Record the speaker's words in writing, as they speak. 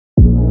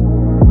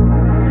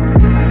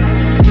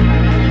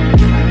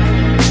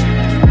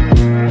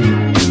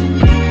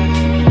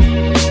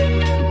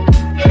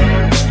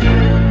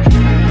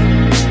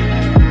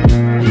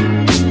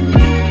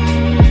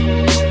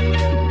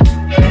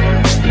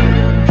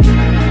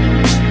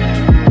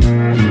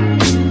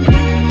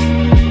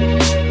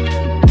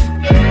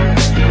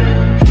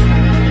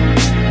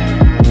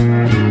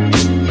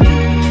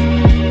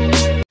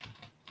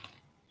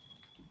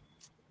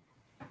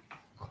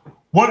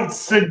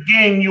Once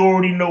again, you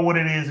already know what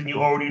it is and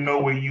you already know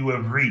where you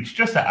have reached.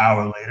 Just an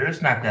hour later,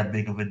 it's not that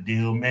big of a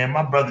deal, man.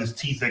 My brother's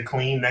teeth are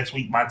clean. Next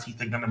week, my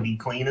teeth are going to be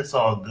clean. It's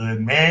all good,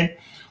 man.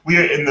 We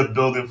are in the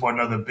building for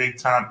another big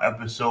time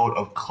episode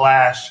of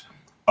Clash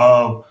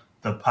of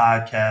the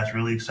Podcast.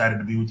 Really excited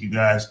to be with you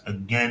guys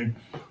again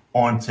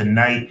on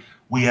tonight.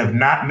 We have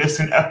not missed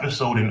an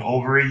episode in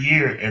over a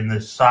year, and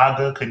the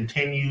saga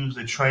continues,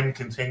 the trend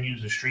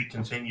continues, the streak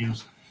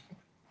continues.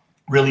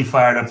 Really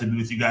fired up to be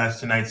with you guys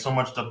tonight. So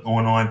much stuff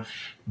going on.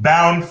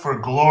 Bound for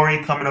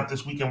Glory coming up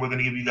this weekend. We're going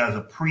to give you guys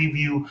a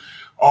preview.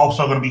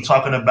 Also going to be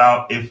talking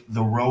about if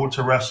the road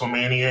to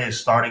WrestleMania is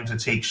starting to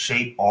take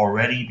shape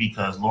already,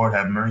 because Lord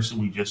have mercy,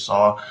 we just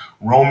saw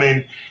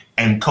Roman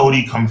and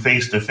Cody come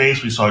face to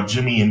face. We saw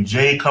Jimmy and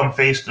Jay come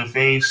face to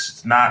face.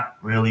 It's not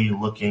really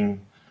looking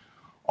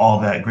all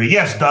that great.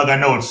 Yes, Doug, I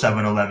know it's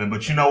 7-Eleven,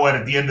 but you know what?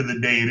 At the end of the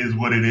day, it is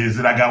what it is.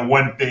 And I got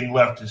one thing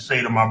left to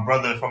say to my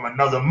brother from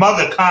another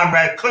mother,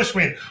 Conrad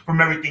Cushman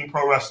from Everything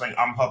Pro Wrestling.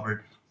 I'm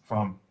Hubbard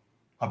from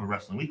Hubbard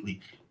Wrestling Weekly.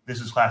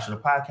 This is Clash of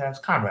the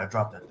Podcast. Conrad,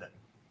 drop that thing.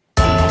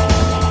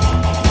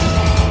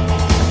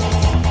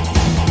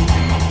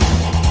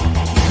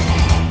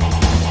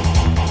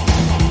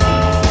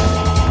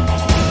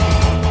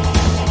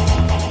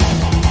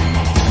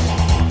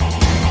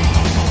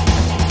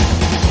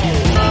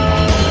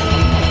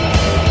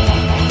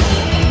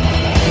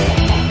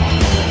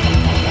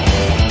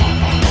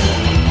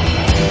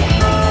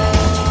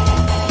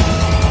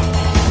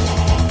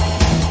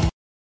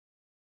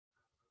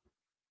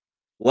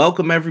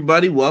 Welcome,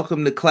 everybody.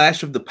 Welcome to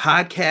Clash of the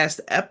Podcast,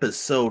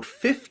 episode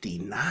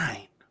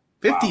 59.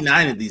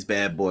 59 of these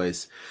bad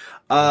boys.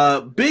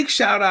 Big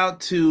shout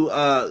out to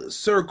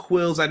Sir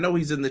Quills. I know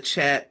he's in the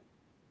chat.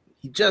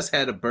 He just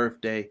had a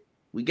birthday.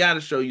 We got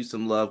to show you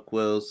some love,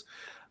 Quills,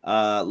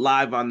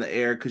 live on the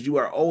air, because you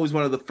are always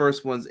one of the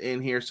first ones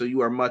in here, so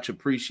you are much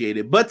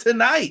appreciated. But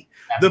tonight,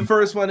 the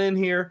first one in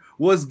here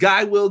was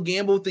Guy Will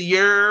Gamble with the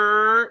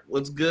year.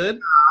 What's good?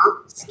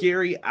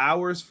 Scary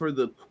hours for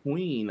the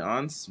Queen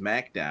on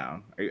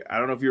SmackDown. I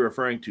don't know if you're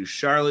referring to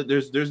Charlotte.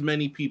 There's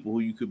many people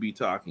who you could be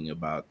talking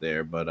about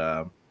there,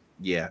 but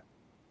yeah,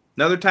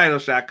 another title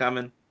shot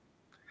coming.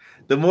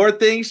 The more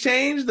things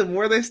change, the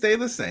more they stay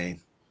the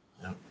same.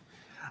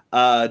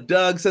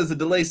 Doug says the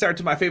delay start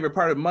to my favorite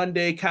part of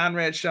Monday.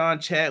 Conrad, Sean,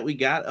 chat. We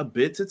got a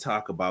bit to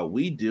talk about.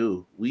 We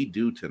do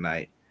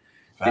tonight.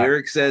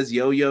 Derek says,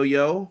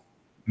 yo.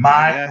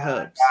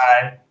 My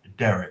guy,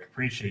 Derek.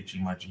 Appreciate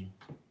you, my G.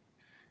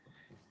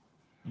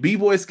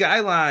 B-Boy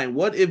Skyline,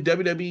 what if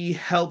WWE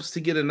helps to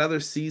get another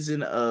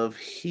season of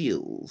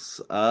heels?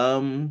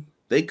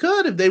 They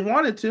could if they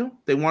wanted to.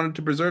 They wanted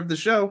to preserve the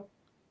show.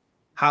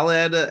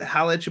 Holla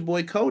at your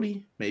boy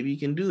Cody. Maybe he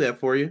can do that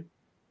for you.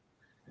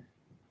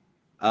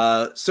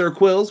 Sir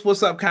Quills,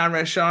 what's up,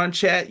 Conrad, Sean,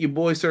 chat? Your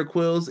boy Sir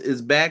Quills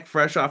is back,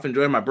 fresh off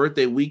enjoying my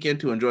birthday weekend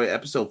to enjoy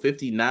episode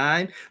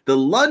 59. The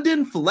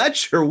London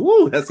Fletcher,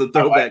 woo, that's a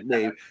throwback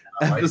name.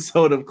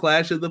 Episode of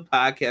Clash of the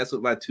Podcast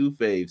with my two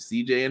faves,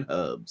 CJ and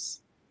Hubs.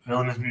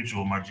 Feeling is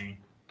mutual, my G.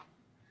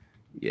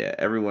 Yeah,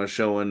 everyone's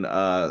showing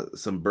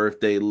some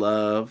birthday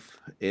love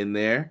in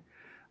there.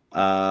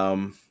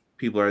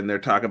 People are in there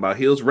talking about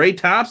heels. Ray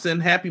Thompson,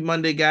 happy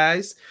Monday,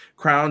 guys.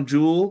 Crown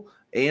Jewel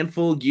and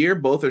Full Gear,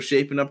 both are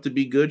shaping up to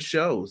be good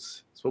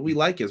shows. That's what we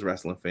like as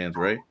wrestling fans,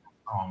 right?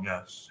 Oh,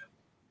 yes.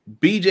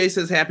 BJ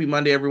says, happy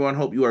Monday, everyone.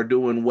 Hope you are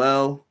doing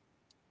well.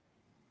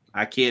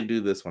 I can't do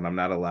this one. I'm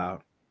not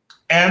allowed.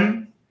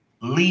 M.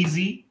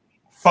 Leezy,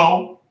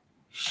 Fo,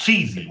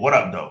 Sheezy. What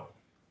up, though?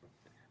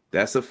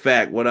 That's a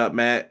fact. What up,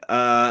 Matt?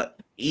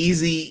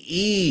 Easy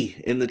E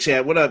in the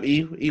chat. What up,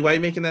 E? E, why are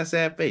you making that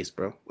sad face,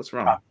 bro? What's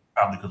wrong?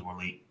 Probably because we're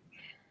late.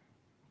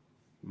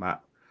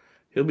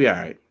 He'll be all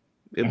right.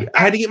 I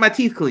had to get my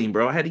teeth clean,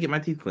 bro. I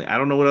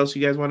don't know what else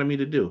you guys wanted me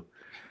to do.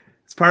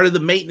 It's part of the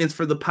maintenance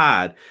for the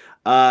pod.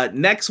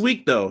 Next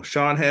week, though,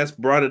 Sean has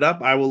brought it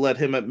up. I will let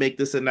him make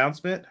this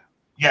announcement.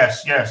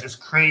 Yes. It's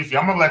crazy.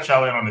 I'm going to let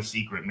y'all in on a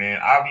secret,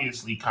 man.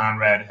 Obviously,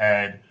 Conrad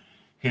had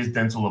his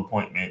dental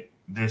appointment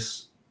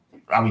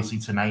obviously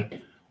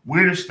tonight.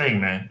 Weirdest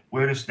thing, man.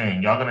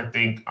 Y'all going to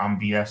think I'm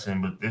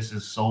BSing, but this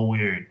is so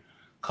weird.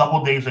 A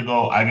couple days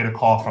ago, I get a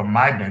call from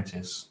my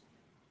dentist,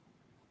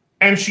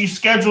 and she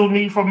scheduled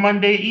me for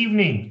Monday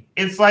evening.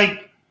 It's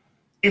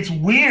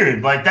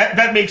weird. Like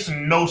that makes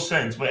no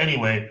sense. But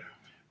anyway,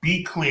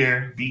 be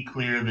clear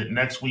that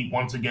next week,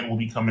 once again, we'll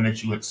be coming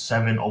at you at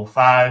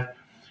 7:05.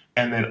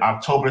 And then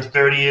October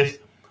 30th,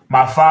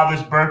 my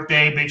father's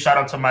birthday. Big shout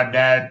out to my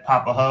dad,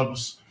 Papa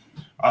Hubs.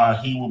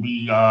 He will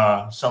be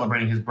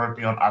celebrating his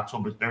birthday on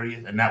October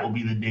 30th, and that will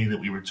be the day that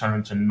we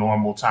return to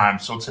normal time.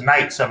 So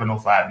tonight,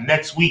 7:05.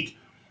 Next week,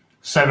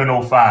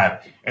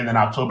 7:05. And then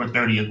October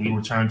 30th, we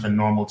return to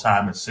normal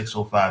time at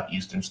 6:05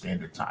 Eastern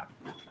Standard Time.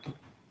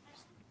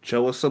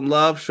 Show us some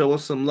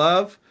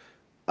love.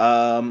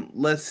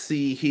 Let's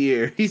see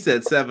here. He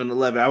said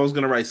 7-Eleven. I was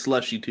going to write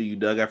slushy to you,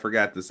 Doug. I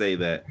forgot to say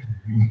that.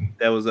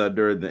 That was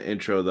during the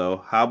intro,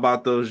 though. How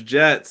about those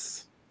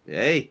Jets?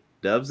 Hey,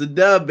 Dub's a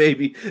dub,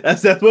 baby.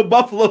 That's what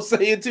Buffalo's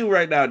saying, too,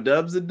 right now.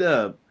 Dub's a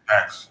dub.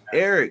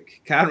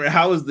 Eric Conrad,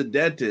 how was the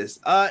dentist?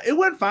 It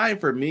went fine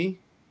for me.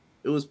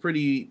 It was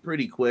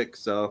pretty quick,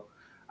 so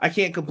I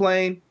can't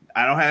complain.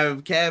 I don't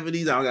have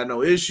cavities. I don't got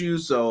no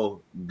issues,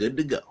 so good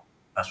to go.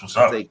 That's what's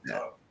up. Take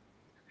that.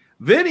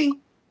 Vinny.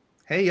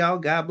 Hey, y'all.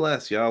 God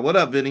bless y'all. What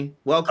up, Vinny?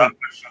 Welcome. God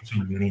bless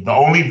you too, Vinny. The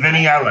only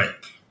Vinny I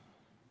like.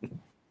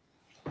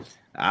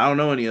 I don't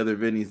know any other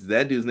Vinnies.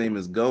 That dude's name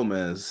is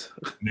Gomez.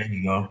 There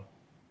you go.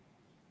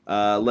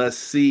 Let's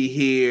see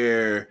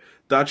here.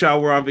 Thought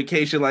y'all were on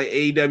vacation like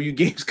AEW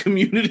Games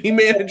community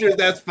managers.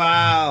 That's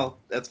foul.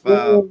 That's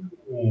foul.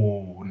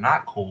 Oh,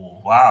 not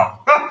cool.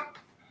 Wow.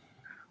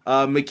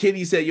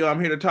 McKinney said, yo,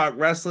 I'm here to talk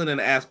wrestling and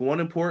ask one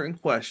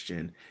important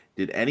question.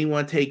 Did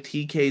anyone take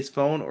TK's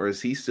phone or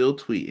is he still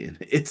tweeting?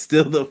 It's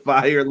still the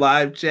Fire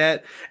live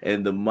chat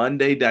and the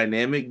Monday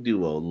Dynamic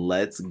Duo.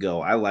 Let's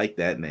go. I like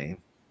that name.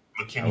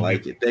 McKinney, I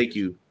like it. Thank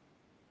you.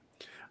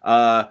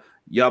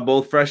 Y'all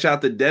both fresh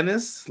out the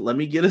dentist. Let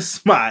me get a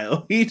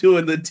smile. He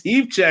doing the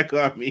teeth check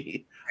on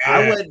me. Yeah.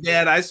 I went,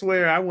 Dad. I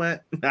swear I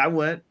went.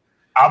 I'll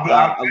give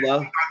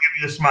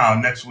you a smile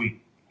next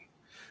week.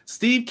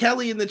 Steve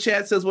Kelly in the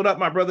chat says, what up,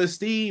 my brother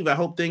Steve? I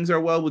hope things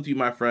are well with you,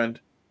 my friend.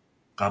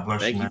 God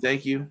bless you.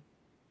 Thank you.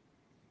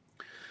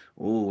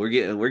 Oh, we're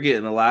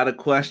getting a lot of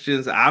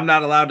questions. I'm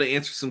not allowed to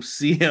answer some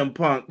CM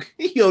Punk.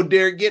 Yo,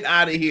 Derek, get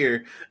out of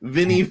here.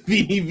 Vinny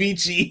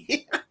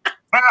Vici.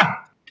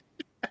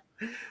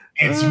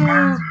 It's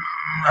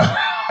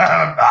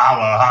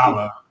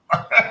holla.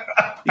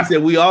 He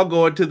said we all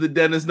going to the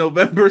dentist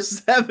November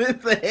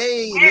 7th.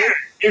 Hey,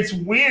 it's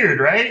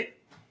weird, right?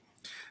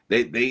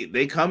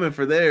 They coming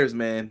for theirs,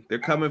 man. They're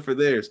coming for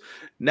theirs.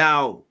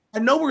 Now, I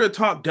know we're gonna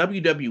talk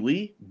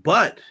WWE,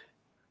 but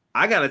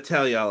I gotta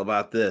tell y'all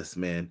about this,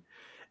 man.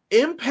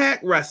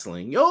 Impact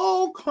Wrestling.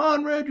 Yo,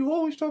 Conrad, you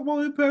always talk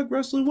about Impact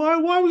Wrestling. Why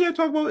we gotta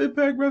talk about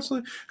Impact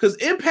Wrestling? Because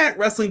Impact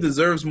Wrestling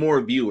deserves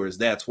more viewers.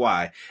 That's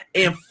why.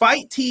 And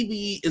Fight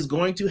TV is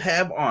going to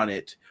have on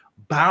it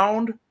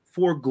Bound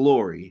for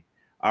Glory.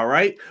 All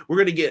right, we're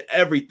going to get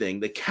everything.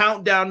 The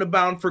countdown to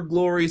Bound for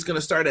Glory is going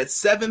to start at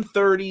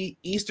 7:30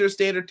 Eastern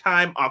Standard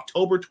Time,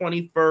 October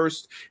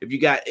 21st. If you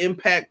got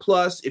Impact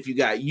Plus, if you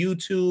got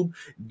YouTube,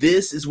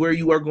 this is where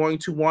you are going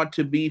to want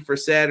to be for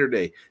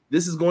Saturday.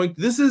 This is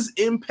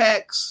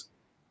Impact's,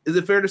 is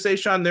it fair to say,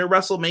 Sean, their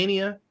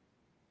WrestleMania?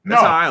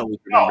 That's how I always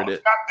remembered it.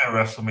 It's not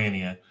their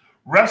WrestleMania.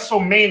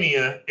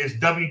 WrestleMania is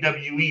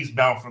WWE's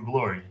Bound for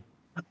Glory.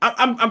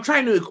 I'm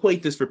trying to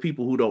equate this for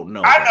people who don't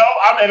know. I know,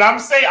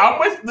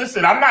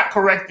 listen, I'm not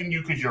correcting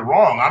you because you're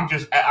wrong. I'm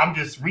just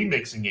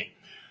remixing it.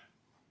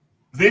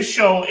 This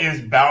show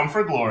is Bound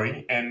for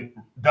Glory, and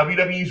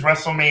WWE's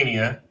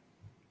WrestleMania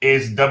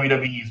is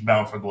WWE's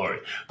Bound for Glory.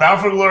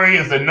 Bound for Glory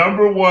is the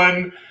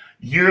 #1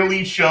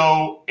 yearly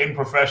show in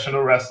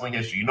professional wrestling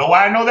history. You know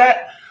why I know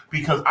that?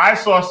 Because I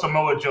saw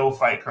Samoa Joe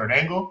fight Kurt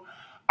Angle.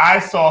 I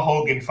saw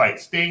Hogan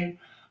fight Sting.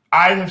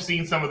 I have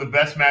seen some of the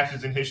best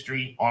matches in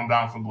history on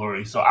Bound for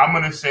Glory. So I'm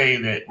going to say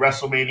that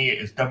WrestleMania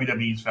is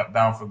WWE's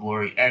Bound for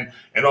Glory. And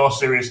in all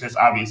seriousness,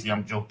 obviously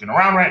I'm joking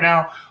around right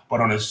now, but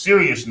on a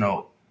serious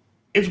note,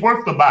 it's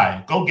worth the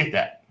buy. Go get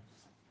that.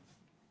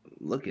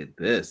 Look at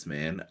this,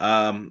 man.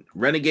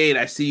 Renegade,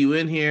 I see you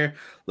in here.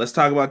 Let's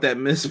talk about that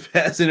Miss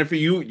Pass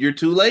interview. You're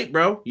too late,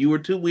 bro. We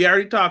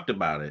already talked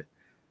about it.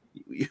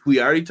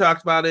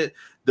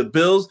 The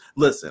Bills,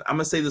 listen, I'm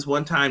going to say this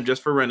one time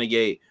just for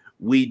Renegade.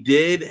 We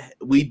did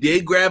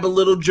grab a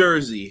little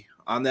jersey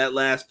on that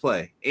last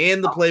play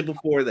and the play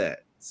before that.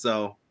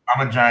 So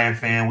I'm a Giant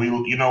fan.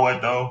 You know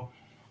what though?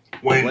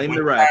 When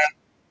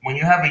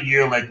you have a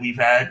year like we've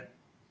had,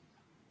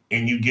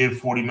 and you give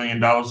 $40 million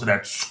to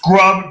that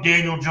scrub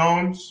Daniel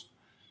Jones,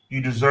 you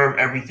deserve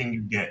everything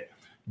you get.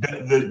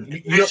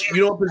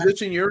 You know what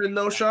position you're in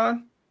though,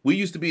 Sean? We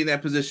used to be in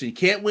that position. You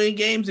can't win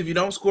games if you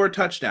don't score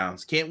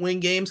touchdowns. Can't win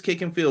games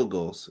kicking field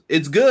goals.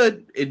 It's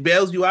good. It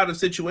bails you out of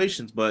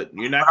situations, but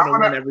you're not going to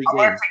win every game. I'm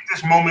going to take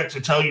this moment to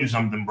tell you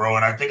something, bro,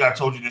 and I think I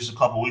told you this a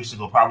couple weeks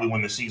ago, probably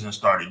when the season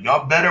started.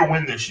 Y'all better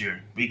win this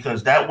year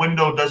because that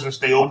window doesn't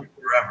stay open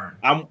forever.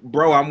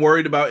 I'm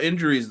worried about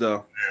injuries,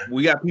 though. Yeah.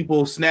 We got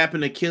people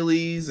snapping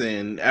Achilles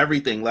and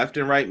everything left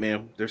and right,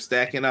 man. They're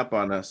stacking up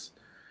on us.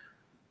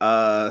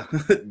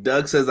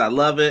 Doug says, I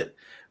love it.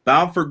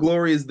 Bound for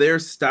Glory is their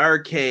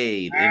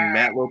Starcade, and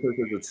Matt Lopez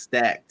says it's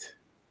stacked.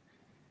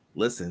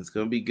 Listen, it's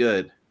going to be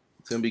good.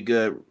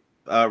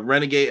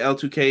 Renegade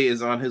L2K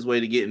is on his way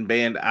to getting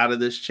banned out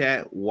of this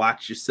chat.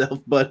 Watch yourself,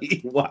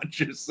 buddy. Watch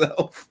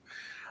yourself.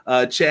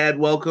 Chad,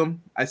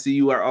 welcome. I see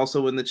you are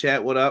also in the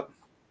chat. What up?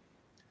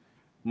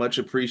 Much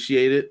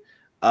appreciated.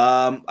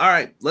 All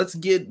right, let's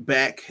get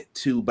back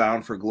to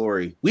Bound for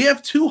Glory. We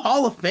have 2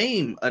 Hall of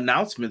Fame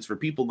announcements for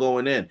people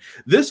going in.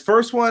 This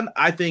first one,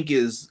 I think,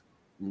 is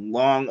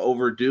long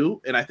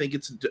overdue, and I think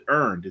it's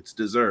earned. It's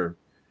deserved.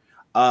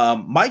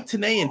 Mike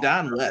Tenay and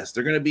Don West,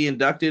 they're going to be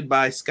inducted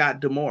by Scott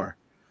D'Amore.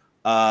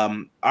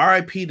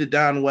 RIP to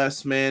Don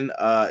West, man.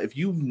 If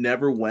you've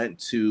never went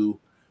to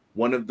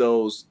one of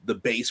the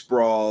base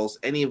brawls,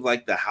 any of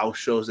like the house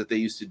shows that they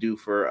used to do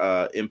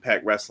for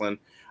Impact Wrestling,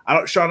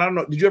 Sean, I don't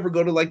know. Did you ever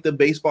go to like the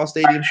baseball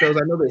stadium shows?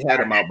 I know they had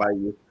them out by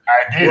you.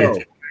 I did. Bro,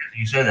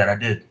 you said that. I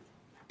did.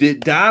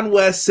 Did Don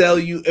West sell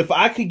you? If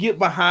I could get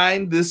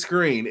behind the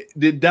screen,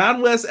 did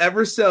Don West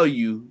ever sell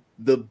you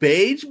the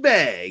beige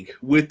bag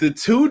with the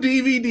 2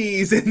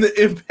 DVDs and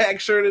the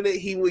Impact shirt in it?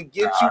 He would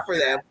get you for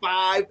that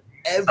 $5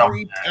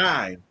 every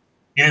time.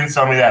 He didn't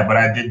sell me that, but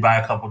I did buy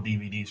a couple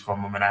DVDs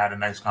from him, and I had a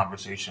nice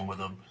conversation with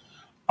him.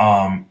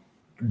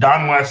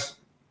 Don West,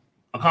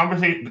 the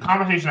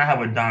conversation I had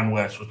with Don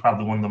West was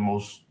probably one of the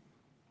most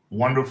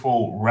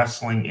wonderful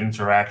wrestling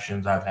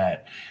interactions I've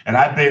had. And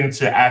I've been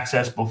to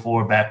Access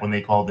before, back when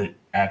they called it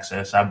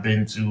Access. I've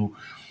been to,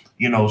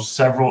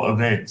 several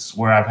events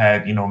where I've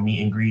had,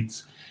 meet and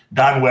greets.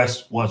 Don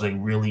West was a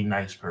really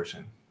nice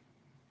person.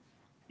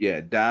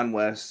 Yeah, Don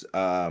West,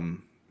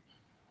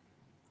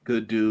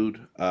 good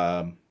dude.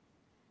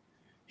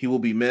 He will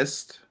be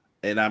missed,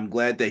 and I'm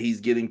glad that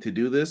he's getting to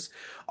do this.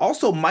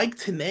 Also, Mike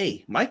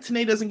Tenay. Mike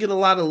Tenay doesn't get a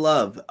lot of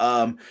love.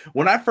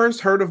 When I first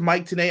heard of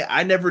Mike Tenay,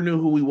 I never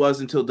knew who he was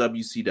until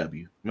WCW.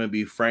 I'm going to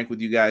be frank with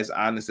you guys,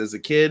 honest. As a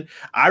kid,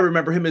 I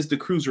remember him as the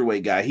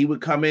cruiserweight guy. He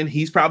would come in.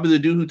 He's probably the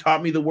dude who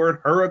taught me the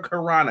word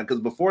hurricanrana,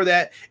 because before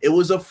that, it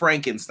was a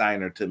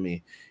Frankensteiner to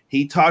me.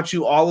 He taught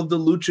you all of the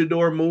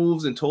luchador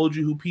moves and told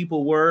you who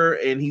people were,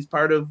 and he's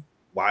part of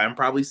why I'm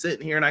probably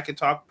sitting here and I can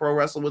talk pro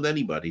wrestling with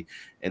anybody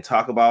and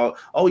talk about,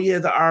 oh yeah,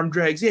 the arm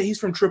drags. Yeah, he's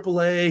from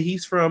AAA.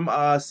 He's from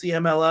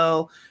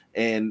CMLL.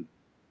 And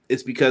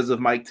it's because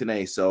of Mike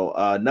Tenay.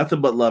 So nothing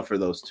but love for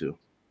those two.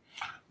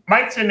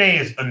 Mike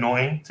Tenay is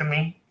annoying to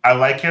me. I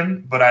like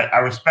him, but I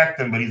respect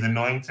him, but he's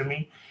annoying to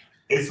me.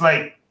 It's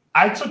like,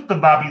 I took the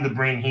Bobby the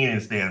Brain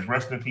Heenan stance.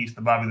 Rest in peace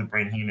to Bobby the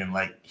Brain Heenan.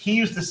 Like, he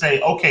used to say,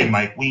 okay,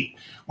 Mike, we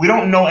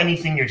don't know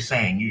anything you're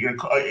saying. You're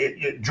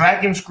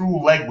dragon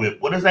screw leg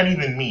whip. What does that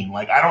even mean?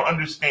 Like, I don't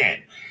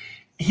understand.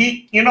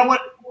 You know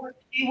what?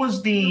 He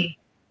was the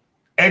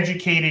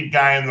educated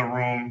guy in the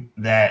room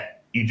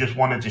that you just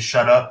wanted to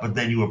shut up, but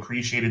then you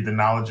appreciated the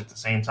knowledge at the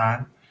same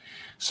time.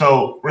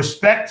 So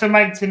respect to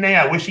Mike Tenay.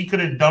 I wish he could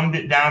have dumbed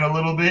it down a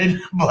little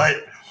bit,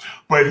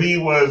 but he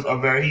was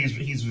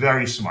he's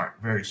very smart,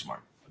 very smart.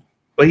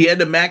 But he had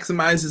to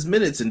maximize his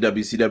minutes in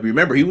WCW.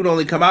 Remember, he would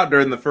only come out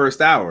during the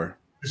first hour.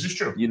 This is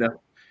true.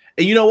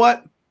 And you know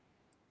what?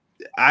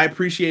 I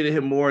appreciated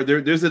him more.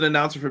 There's an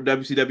announcer from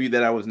WCW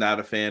that I was not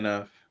a fan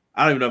of.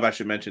 I don't even know if I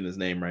should mention his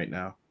name right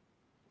now.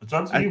 It's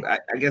up to you.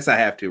 I guess I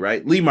have to,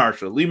 right? Lee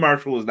Marshall. Lee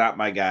Marshall was not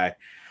my guy.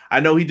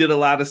 I know he did a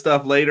lot of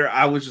stuff later.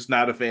 I was just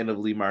not a fan of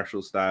Lee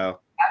Marshall's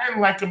style. I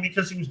didn't like him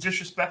because he was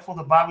disrespectful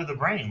to Bobby the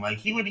Brain. Like,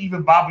 he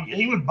would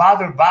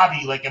bother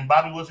Bobby, like, and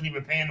Bobby wasn't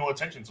even paying no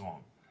attention to him.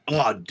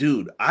 Oh,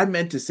 dude, I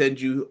meant to send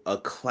you a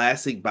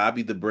classic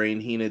Bobby the Brain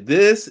Heenan.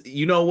 This,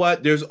 you know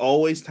what? There's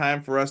always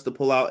time for us to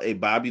pull out a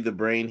Bobby the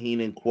Brain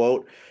Heenan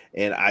quote.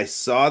 And I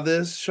saw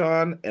this,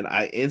 Sean, and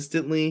I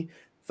instantly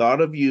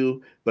thought of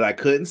you, but I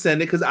couldn't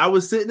send it because I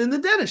was sitting in the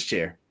dentist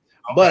chair.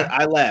 Okay. But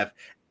I laughed.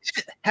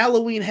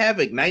 Halloween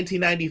Havoc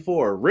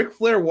 1994. Ric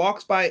Flair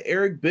walks by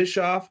Eric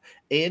Bischoff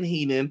and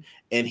Heenan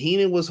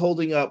was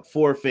holding up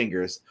 4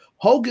 fingers.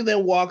 Hogan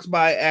then walks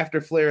by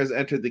after Flair has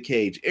entered the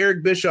cage.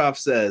 Eric Bischoff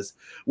says,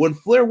 when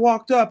Flair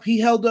walked up, he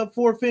held up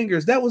 4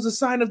 fingers. That was a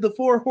sign of the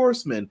 4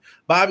 horsemen.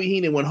 Bobby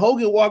Heenan, when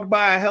Hogan walked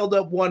by, I held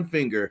up 1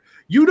 finger.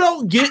 You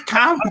don't get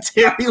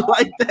commentary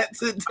like that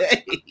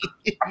today.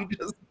 You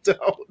just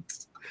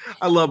don't.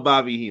 I love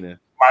Bobby Heenan.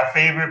 My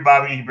favorite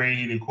Bobby Brain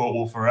Heenan quote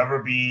will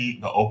forever be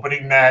the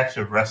opening match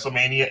of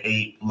WrestleMania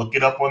 8. Look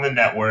it up on the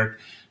network.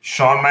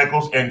 Shawn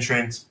Michaels'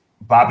 entrance.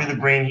 Bobby the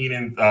Brain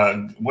Heenan,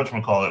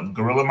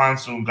 Gorilla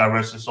Monsoon, God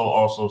rest his soul,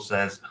 also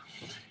says,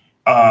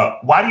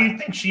 why do you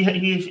think he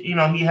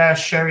has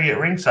Sherry at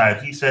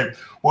ringside? He said,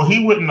 well,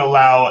 he wouldn't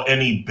allow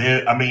any and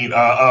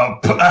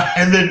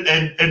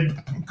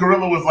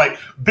Gorilla was like,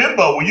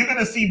 Bimbo, were you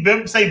gonna see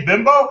say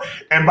Bimbo?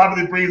 And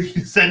Bobby the Brain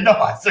said, no,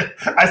 I said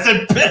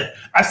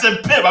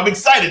Pimp. I'm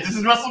excited. This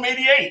is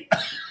WrestleMania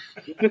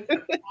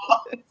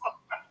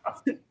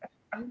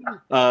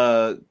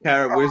 8.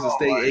 Kara, where's the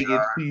steak, egg,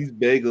 and cheese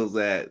bagels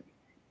at?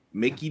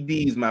 Mickey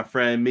D's, my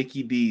friend,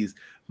 Mickey D's.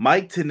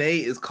 Mike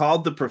Tenay is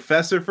called the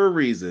professor for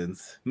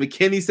reasons.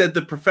 McKinney said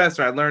the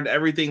professor. I learned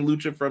everything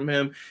lucha from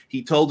him.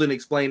 He told and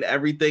explained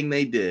everything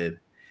they did.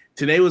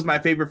 Tenay was my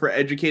favorite for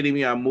educating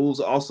me on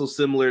moves, also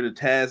similar to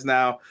Taz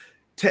now.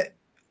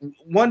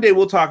 One day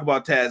we'll talk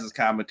about Taz's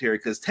commentary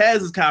because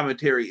Taz's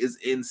commentary is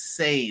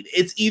insane.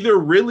 It's either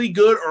really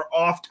good or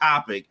off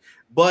topic,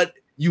 but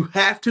you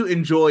have to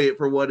enjoy it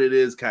for what it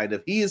is, kind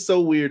of. He is so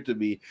weird to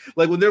me.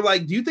 Like, when they're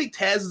like, do you think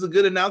Taz is a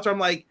good announcer? I'm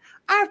like,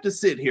 I have to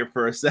sit here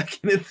for a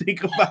second and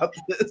think about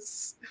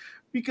this.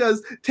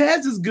 Because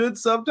Taz is good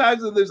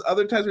sometimes, and there's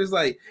other times where he's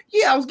like,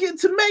 yeah, I was getting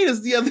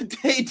tomatoes the other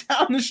day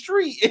down the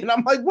street. And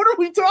I'm like, what are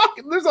we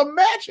talking? There's a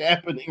match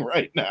happening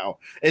right now.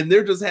 And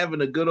they're just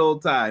having a good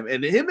old time.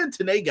 And him and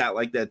Tenay got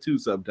like that too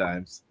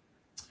sometimes.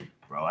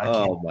 Bro,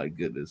 oh my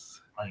goodness.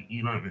 Like,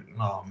 you don't even,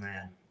 oh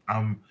man.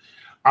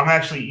 I'm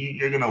actually,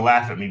 you're going to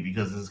laugh at me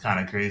because this is kind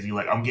of crazy.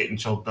 Like, I'm getting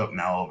choked up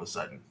now all of a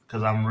sudden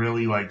because I'm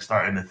really like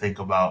starting to think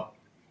about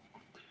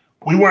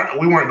We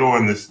weren't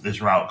going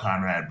this route,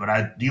 Conrad.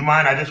 But do you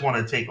mind? I just want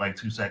to take like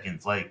 2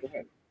 seconds. Like,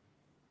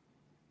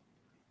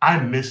 I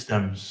miss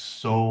them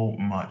so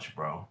much,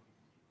 bro.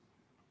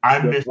 I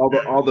miss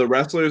all the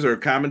wrestlers or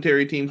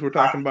commentary teams we're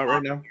talking about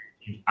right now.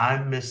 I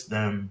miss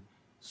them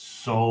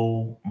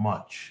so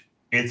much.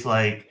 It's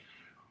like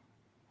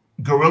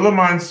Gorilla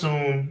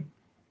Monsoon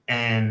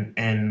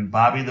and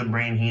Bobby the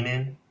Brain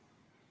Heenan.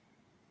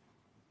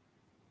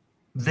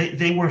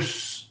 They were.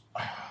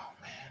 Oh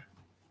man!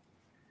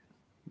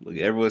 Look,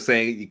 everyone's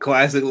saying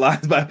classic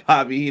lines by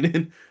Bobby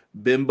Heenan,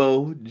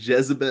 Bimbo,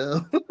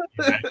 Jezebel.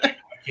 I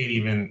can't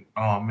even.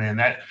 Oh man,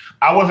 that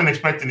I wasn't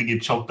expecting to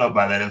get choked up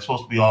by that. It's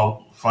supposed to be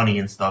all funny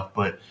and stuff,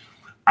 but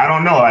I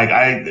don't know. Like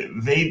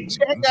they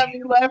got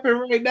me laughing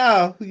right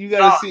now. You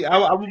gotta see.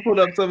 I'm gonna put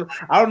up some.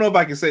 I don't know if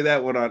I can say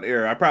that one on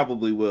air. I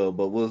probably will,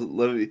 but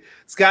let me.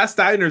 Scott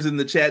Steiner's in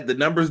the chat. The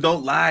numbers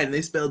don't lie, and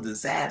they spell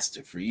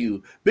disaster for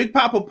you. Big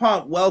Papa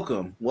Pump,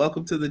 welcome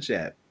to the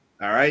chat.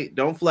 All right,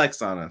 don't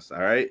flex on us. All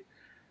right.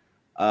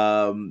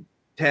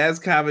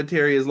 Taz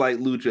commentary is like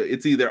Lucha.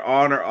 It's either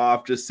on or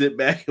off. Just sit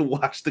back and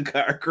watch the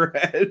car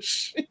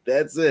crash.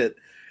 That's it.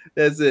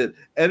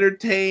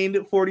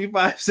 Entertained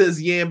 45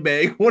 says yam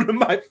bag. One of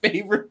my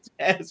favorite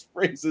Taz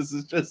phrases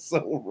is just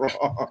so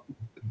wrong.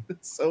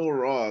 It's so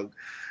wrong.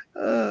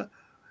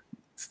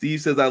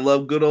 Steve says, I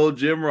love good old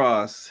Jim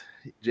Ross.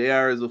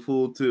 JR is a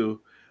fool too.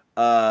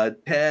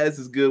 Taz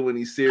is good when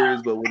he's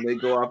serious, but when they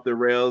go off the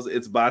rails,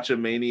 it's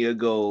Botchamania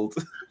gold.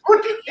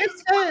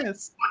 It's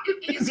Taz.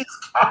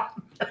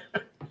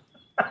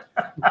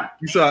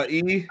 You saw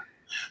E?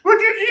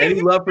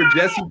 Any love for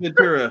Jesse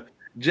Ventura?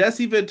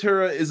 Jesse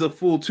Ventura is a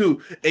fool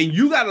too, and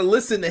you got to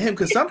listen to him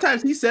because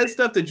sometimes he said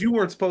stuff that you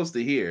weren't supposed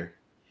to hear.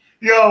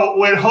 Yo,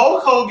 when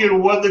Hulk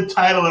Hogan won the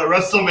title at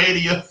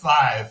WrestleMania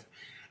 5,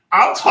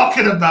 I'm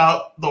talking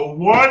about the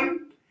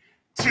 1,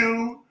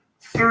 2,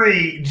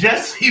 3.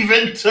 Jesse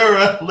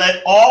Ventura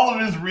let all of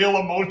his real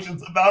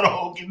emotions about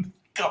Hogan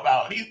come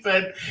out. He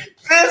said,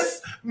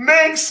 "This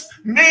makes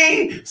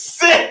me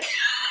sick."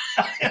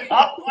 I'm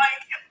like,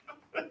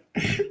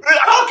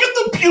 how can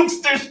the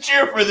pukesters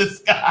cheer for this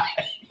guy?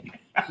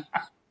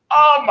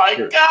 Oh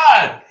my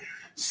God.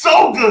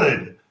 So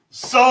good.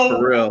 So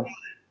for real.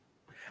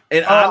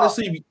 And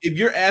honestly, if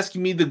you're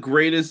asking me the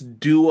greatest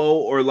duo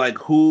or like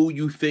who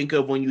you think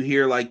of when you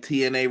hear like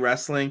TNA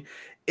wrestling,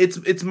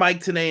 it's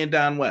Mike Tenay and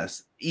Don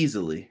West.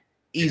 Easily.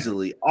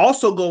 Yeah.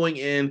 Also going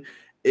in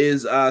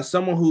is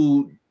someone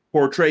who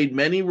portrayed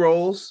many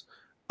roles.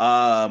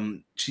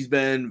 She's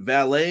been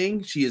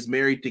valeting. She is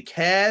married to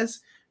Kaz.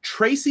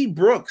 Tracy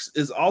Brooks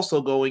is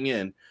also going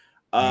in.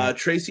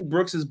 Tracy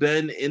Brooks has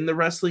been in the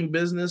wrestling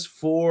business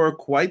for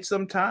quite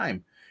some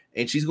time,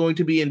 and she's going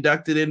to be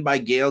inducted in by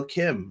Gail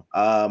Kim.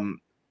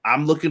 I'm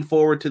looking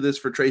forward to this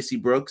for Tracy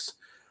Brooks.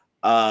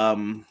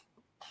 I'm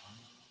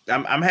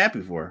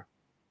happy for her.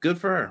 Good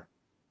for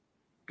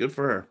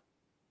her.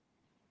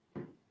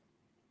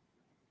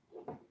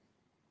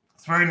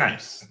 It's very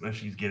nice that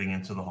she's getting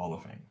into the Hall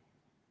of Fame.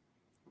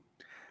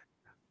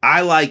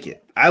 I like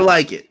it.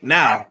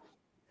 Now,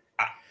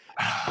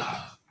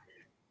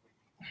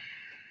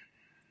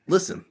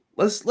 listen,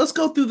 let's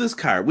go through this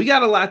card. We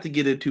got a lot to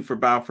get into for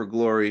Bound for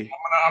Glory.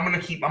 I'm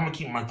gonna keep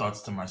my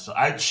thoughts to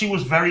myself. She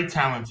was very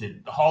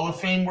talented, Hall of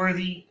Fame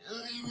worthy,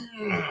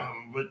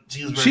 but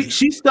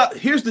she stuck.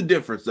 Here's the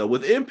difference though.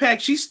 With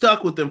Impact, she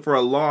stuck with them for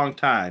a long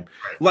time.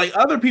 Right. Like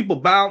other people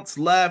bounced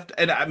left,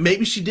 and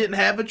maybe she didn't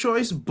have a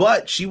choice,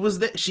 but she was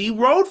there. She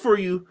rode for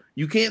you.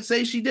 You can't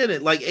say she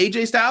didn't. Like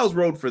AJ Styles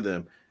rode for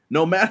them.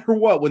 No matter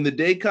what, when the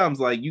day comes,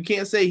 like you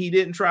can't say he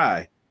didn't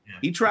try. Yeah.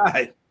 He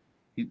tried.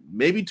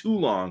 Maybe too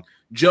long.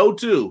 Joe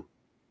too.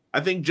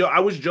 I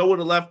wish Joe would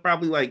have left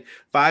probably like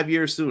 5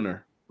 years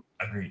sooner.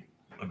 Agreed.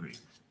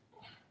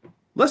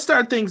 Let's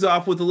start things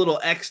off with a little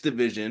X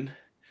Division.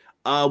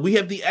 We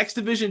have the X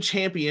Division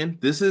champion.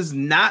 This is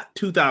not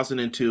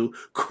 2002.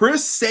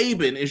 Chris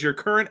Sabin is your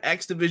current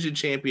X Division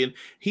champion.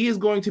 He is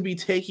going to be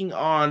taking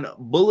on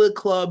Bullet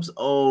Club's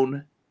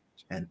own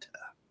Kenta.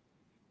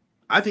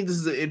 I think this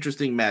is an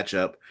interesting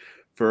matchup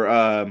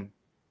for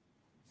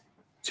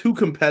two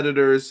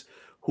competitors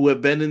who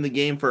have been in the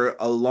game for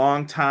a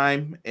long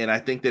time, and I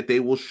think that they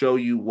will show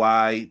you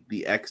why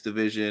the X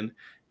Division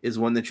is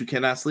one that you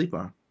cannot sleep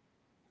on.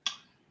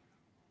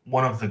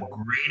 One of the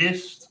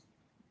greatest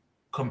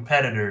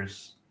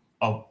competitors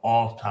of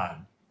all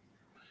time.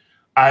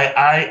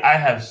 I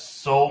have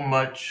so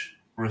much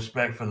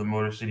respect for the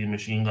Motor City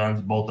Machine Guns,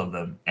 both of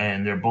them,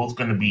 and they're both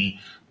going to be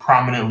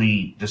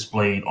prominently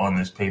displayed on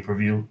this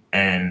pay-per-view,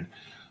 and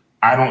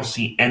I don't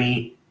see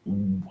any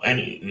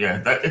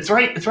it's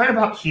right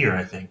about here.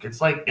 I think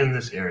it's like in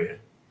this area.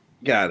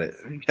 Got it.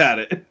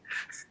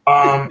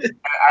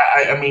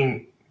 I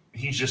mean,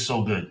 he's just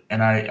so good,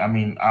 and I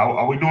mean,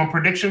 are we doing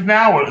predictions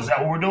now, or is that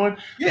what we're doing?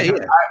 Yeah.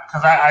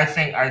 Because I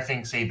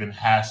think Sabin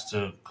has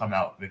to come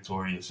out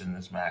victorious in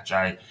this match.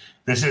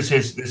 This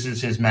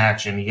is his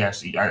match, and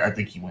I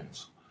think he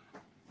wins.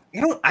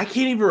 I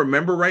can't even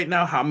remember right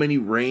now how many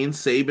reigns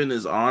Sabin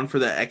is on for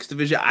the X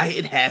Division.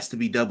 It has to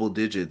be double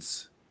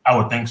digits. I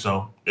would think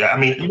so. Yeah, I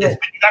mean, you gotta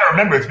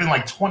remember, it's been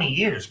like 20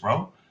 years,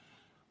 bro.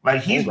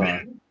 Like he's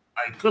been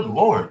like, good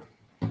Lord.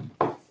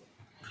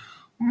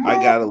 I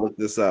gotta look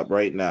this up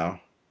right now.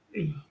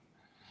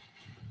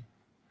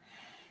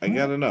 I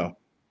gotta know.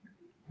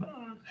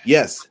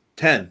 Yes,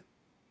 10.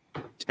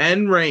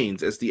 10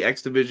 reigns as the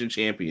X Division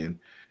champion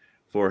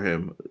for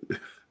him.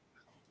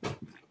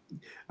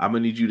 I'm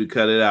gonna need you to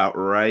cut it out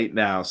right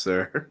now,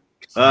 sir.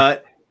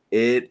 Cut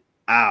it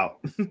out.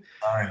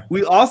 Right.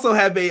 We also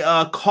have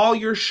a Call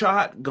Your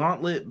Shot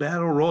Gauntlet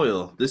Battle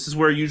Royal. This is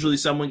where usually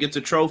someone gets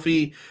a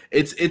trophy.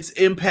 It's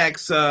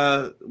Impact's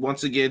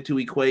once again to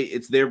equate.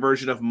 It's their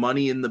version of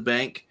Money in the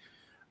Bank.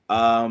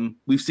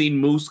 We've seen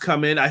Moose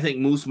come in. I think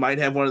Moose might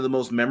have one of the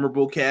most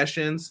memorable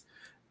cash-ins.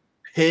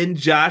 Pin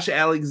Josh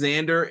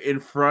Alexander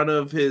in front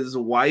of his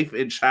wife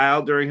and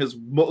child during his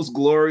most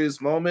glorious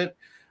moment.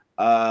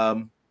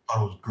 That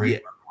was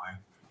great.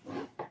 Yeah.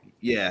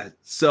 Yeah.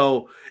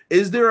 So,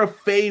 is there a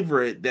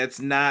favorite that's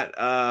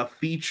not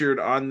featured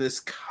on this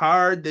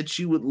card that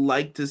you would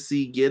like to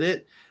see get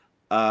it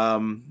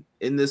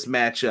in this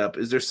matchup?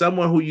 Is there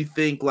someone who you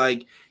think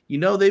like,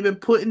 they've been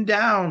putting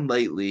down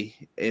lately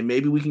and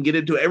maybe we can get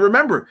into it? And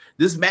remember,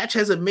 this match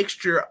has a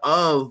mixture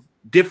of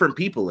different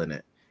people in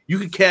it. You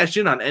could cash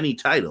in on any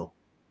title.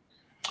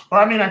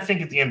 Well, I mean, I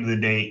think at the end of the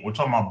day, we're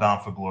talking about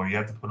Bound for Glory. You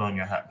have to put on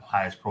your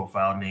highest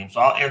profile name.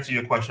 So I'll answer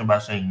your question by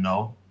saying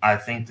no. I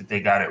think that they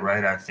got it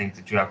right. I think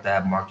that you have to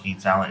have marquee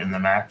talent in the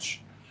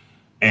match.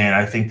 And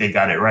I think they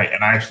got it right.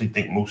 And I actually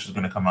think Moose is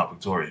going to come out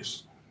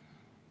victorious.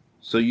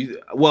 So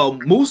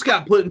Moose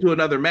got put into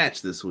another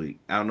match this week.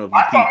 I don't know if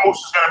you thought Moose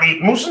is going to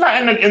be. Moose is not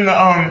in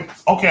the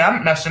okay,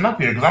 I'm messing up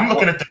here because I'm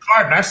looking at the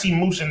card and I see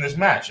Moose in this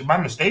match. Am I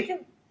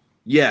mistaken?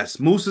 Yes,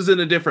 Moose is in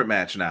a different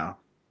match now.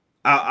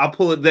 I'll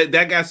pull it.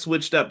 That got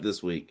switched up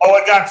this week. Oh,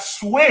 it got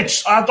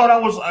switched. I thought I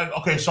was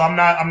okay. So I'm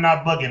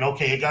not bugging.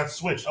 Okay, it got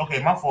switched.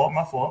 Okay, my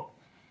fault.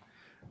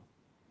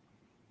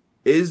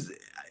 Is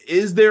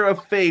there a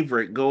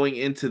favorite going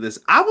into this?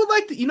 I would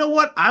like to. You know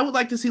what? I would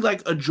like to see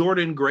like a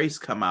Jordan Grace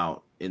come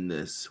out in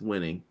this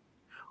winning,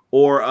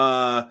 or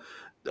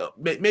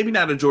maybe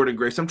not a Jordan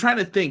Grace. I'm trying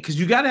to think because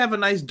you got to have a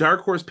nice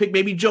dark horse pick.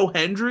 Maybe Joe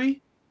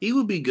Hendry. He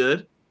would be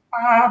good.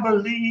 I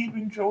believe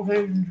in Joe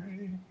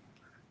Hendry.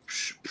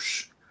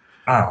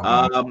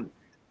 I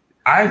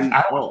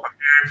was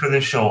preparing for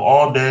this show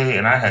all day,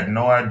 and I had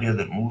no idea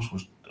that Moose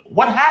was.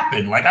 What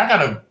happened? Like, I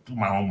gotta do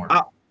my homework.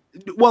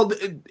 Well,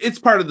 it's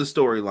part of the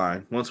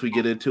storyline. Once we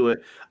get into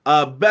it,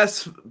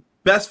 best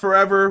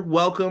forever.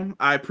 Welcome.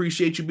 I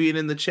appreciate you being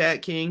in the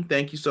chat, King.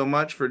 Thank you so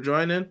much for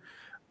joining.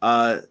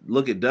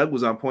 Look at Doug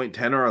was on point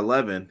 10 or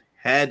 11.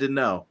 Had to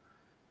know.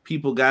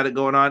 People got it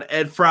going on.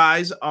 Ed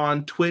Fries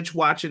on Twitch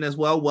watching as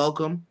well.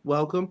 Welcome.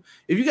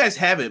 If you guys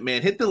haven't,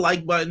 man, hit the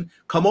like button.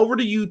 Come over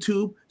to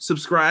YouTube.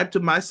 Subscribe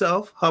to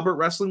myself, Hubbard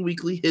Wrestling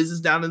Weekly. His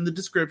is down in the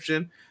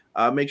description.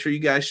 Make sure you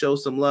guys show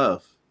some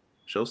love.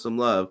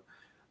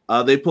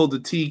 They pulled the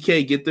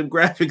TK. Get them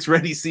graphics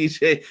ready,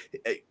 CJ.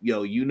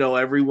 Yo,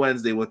 every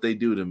Wednesday what they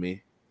do to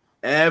me.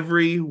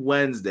 Every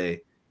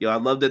Wednesday. Yo, I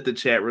love that the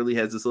chat really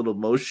has this little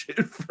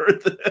motion for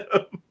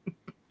them.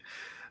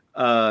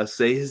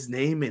 Say his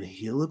name and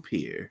he'll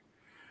appear.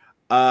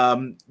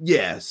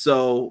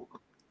 So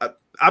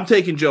I'm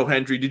taking Joe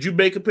Hendry. Did you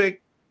make a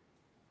pick?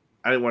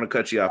 I didn't want to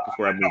cut you off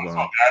before I move on.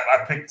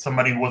 I picked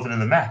somebody who wasn't in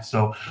the match,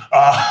 so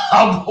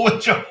I'll go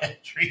with Joe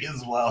Hendry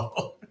as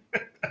well.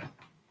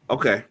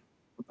 Okay.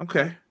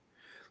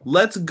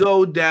 Let's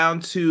go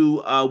down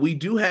to we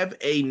do have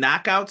a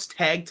Knockouts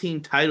Tag Team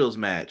Titles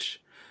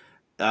match.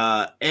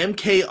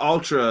 MK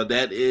Ultra,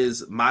 that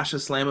is Masha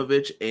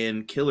Slamovich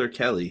and Killer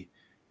Kelly.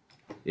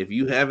 If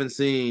you haven't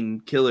seen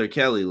Killer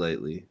Kelly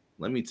lately,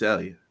 let me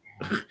tell you.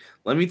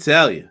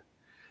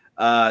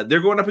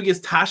 They're going up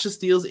against Tasha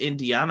Steelz and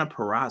Deonna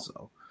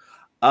Purrazzo.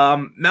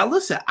 Now,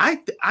 listen, I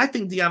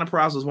think Deonna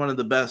Purrazzo is one of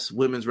the best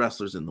women's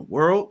wrestlers in the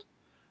world.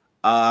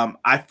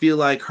 I feel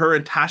like her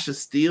and Tasha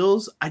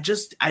Steelz,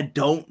 I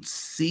don't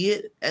see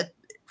it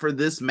for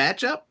this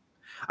matchup.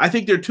 I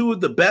think they're two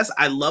of the best.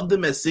 I love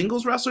them as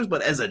singles wrestlers,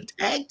 but as a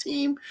tag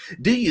team,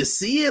 do you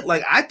see it?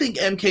 Like, I think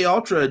MK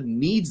Ultra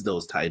needs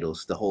those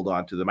titles to hold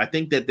on to them. I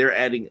think that they're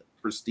adding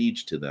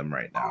prestige to them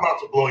right now. I'm about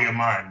to blow your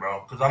mind,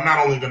 bro, because I'm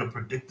not only going to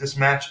predict this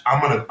match,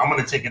 I'm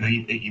gonna take it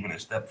even a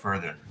step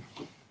further.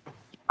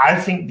 I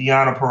think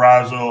Deonna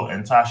Purrazzo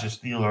and Tasha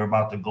Steelz are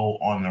about to go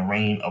on the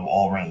reign of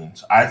all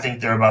reigns. I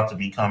think they're about to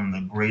become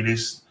the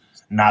greatest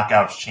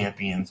Knockouts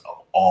champions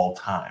of all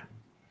time.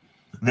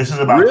 This is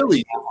about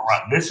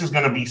This is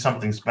going to be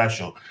something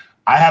special.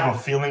 I have a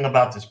feeling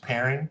about this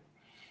pairing.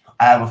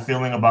 I have a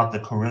feeling about the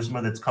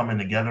charisma that's coming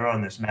together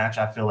on this match.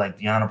 I feel like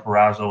Deonna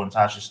Purrazzo and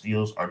Tasha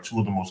Steelz are two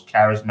of the most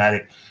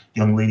charismatic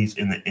young ladies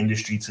in the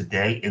industry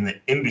today.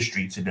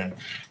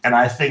 And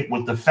I think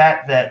with the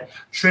fact that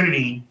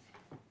Trinity,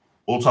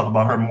 we'll talk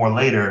about her more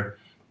later,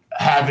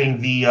 having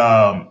the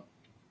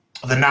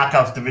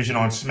Knockouts division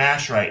on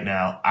Smash right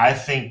now, I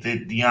think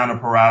that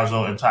Deonna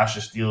Purrazzo and Tasha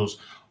Steelz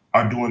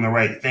are doing the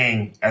right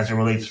thing as it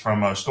relates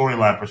from a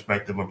storyline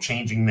perspective of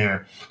changing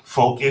their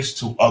focus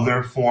to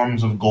other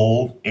forms of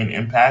gold in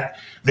Impact,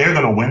 they're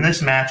going to win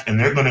this match and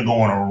they're going to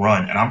go on a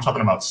run. And I'm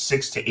talking about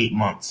 6 to 8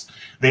 months.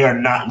 They are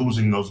not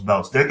losing those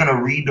belts. They're going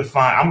to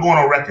redefine. I'm going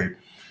on record.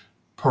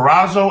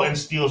 Purrazzo and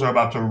Steels are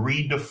about to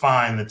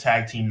redefine the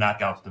tag team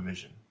knockouts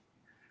division.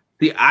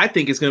 See, I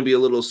think it's going to be a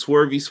little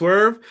swervy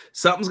swerve.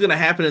 Something's going to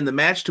happen in the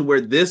match to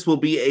where this will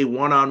be a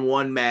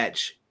one-on-one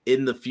match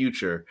in the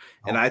future.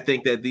 And I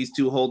think that these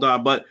two hold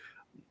on. But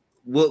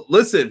well,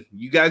 listen,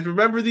 you guys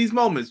remember these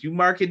moments. You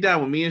mark it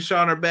down. When me and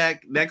Sean are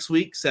back next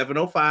week,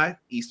 7:05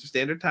 Eastern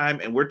Standard Time,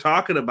 and we're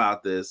talking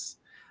about this.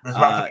 This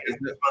about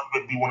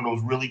to be one of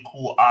those really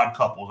cool odd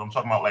couples. I'm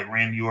talking about like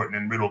Randy Orton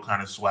and Riddle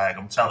kind of swag.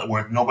 I'm telling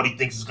where nobody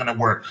thinks it's going to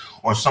work.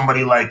 Or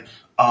somebody like,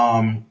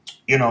 Mick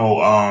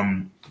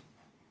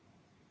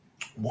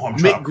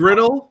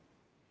Griddle.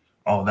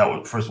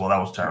 Oh, first of all, that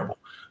was terrible.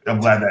 I'm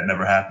glad that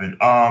never happened.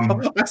 I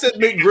said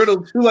Mick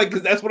Griddle too,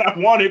 because that's what I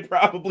wanted.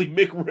 Probably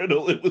Mick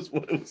Riddle. It was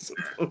what it was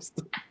supposed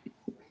to be.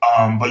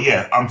 But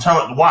yeah,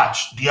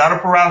 watch. Deonna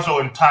Purrazzo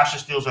and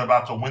Tasha Steelz are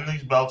about to win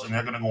these belts, and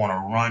they're going to go on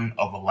a run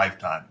of a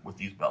lifetime with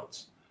these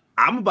belts.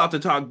 I'm about to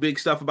talk big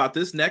stuff about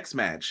this next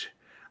match.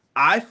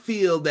 I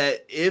feel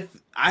that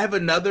if I have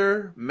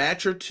another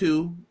match or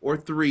 2 or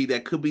 3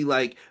 that could be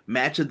like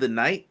match of the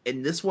night,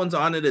 and this one's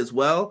on it as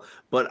well,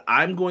 but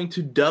I'm going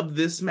to dub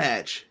this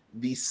match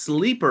the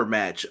sleeper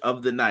match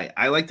of the night.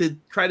 I like to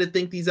try to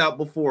think these out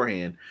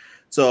beforehand.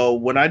 So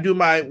when I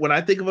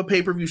think of a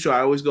pay-per-view show,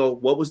 I always go,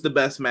 what was the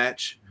best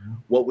match?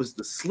 What was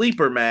the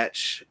sleeper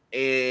match?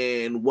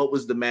 And what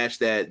was the match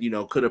that,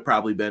 could have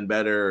probably been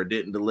better or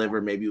didn't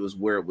deliver? Maybe it was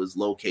where it was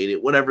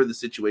located, whatever the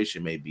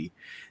situation may be.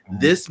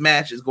 This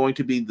match is going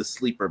to be the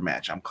sleeper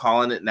match. I'm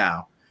calling it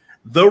now.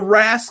 The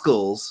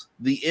Rascals,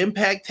 the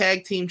Impact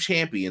Tag Team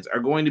Champions, are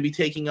going to be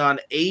taking on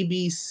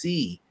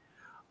ABC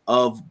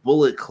of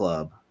Bullet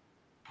Club.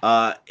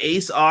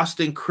 Ace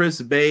Austin, Chris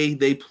Bay,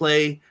 they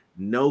play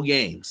no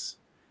games.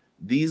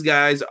 These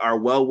guys are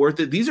well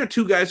worth it. These are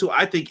 2 guys who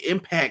I think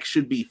Impact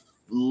should be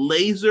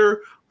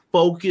laser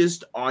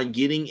focused on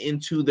getting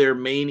into their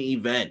main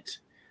event.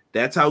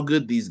 That's how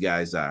good these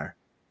guys are.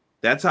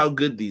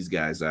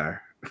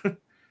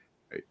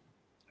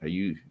 Are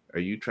you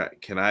trying?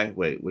 Can I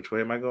wait? Which way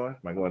am I going?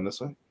 Am I going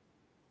this way?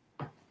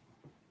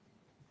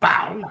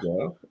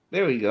 Bow.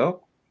 There we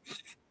go.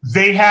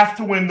 They have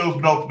to win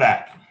those belts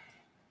back.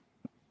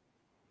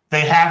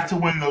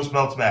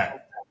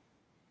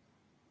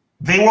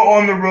 They were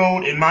on the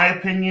road, in my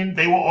opinion,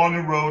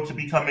 to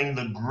becoming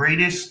the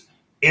greatest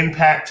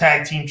Impact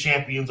Tag Team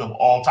Champions of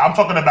all time. I'm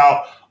talking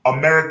about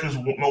America's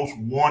most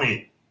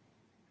wanted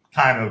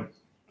kind of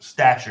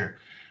stature.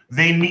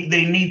 They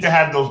need to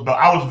have those belts.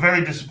 I was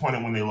very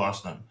disappointed when they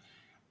lost them.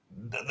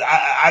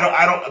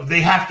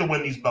 They have to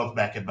win these belts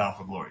back at Bound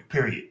for Glory,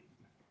 period.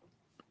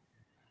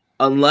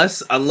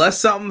 Unless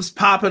something's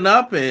popping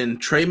up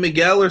and Trey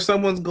Miguel or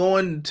someone's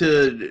going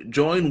to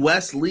join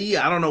Wes Lee.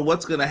 I don't know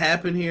what's going to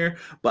happen here,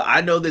 but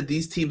I know that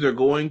these teams are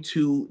going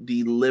to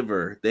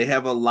deliver. They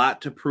have a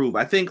lot to prove.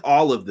 I think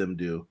all of them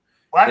do.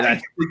 Well, I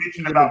think your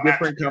prediction about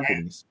different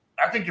companies.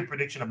 I think your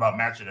prediction about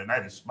match of the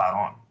night is spot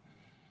on.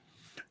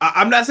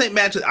 I'm not saying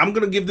matches. I'm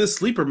going to give this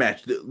sleeper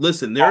match.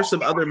 Listen, there are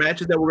some other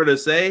matches that we're going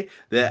to say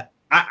that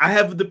I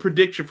have the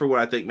prediction for what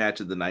I think match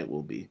of the night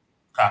will be.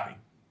 Copy.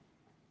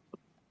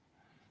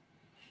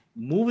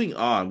 Moving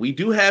on, we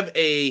do have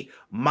a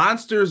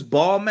Monsters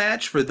Ball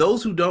match. For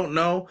those who don't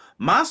know,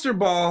 Monster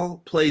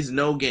Ball plays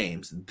no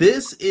games.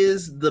 This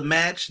is the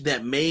match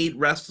that made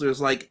wrestlers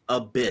like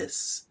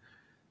Abyss,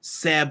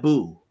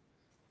 Sabu,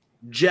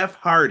 Jeff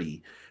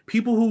Hardy,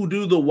 people who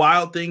do the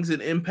wild things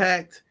in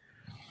Impact.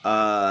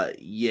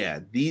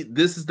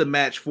 This is the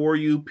match for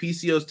you.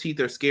 PCO's teeth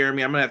are scaring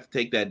me. I'm gonna have to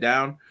take that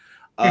down.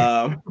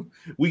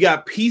 We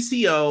got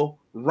PCO,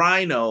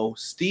 Rhino,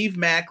 Steve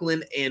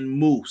Maclin, and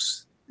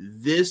Moose.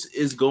 This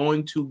is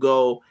going to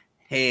go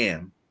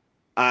ham.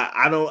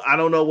 I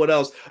don't know what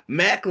else.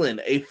 Maclin,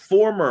 a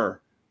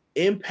former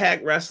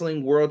Impact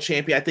Wrestling World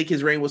Champion. I think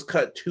his reign was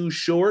cut too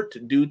short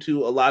due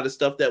to a lot of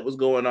stuff that was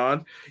going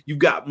on. You've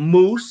got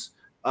Moose,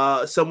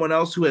 someone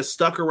else who has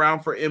stuck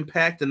around for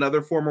Impact,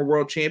 another former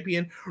world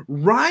champion.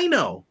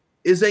 Rhino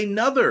is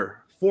another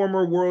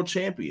former world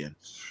champion.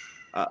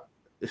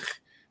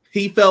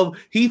 He fell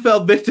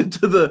victim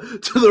to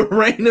the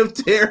reign of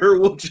terror,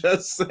 we'll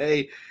just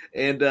say.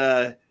 And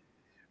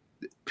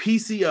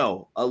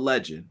PCO, a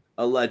legend.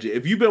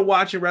 If you've been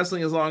watching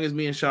wrestling as long as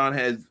me and Sean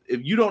has,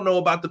 if you don't know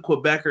about the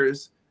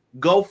Quebecers,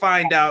 go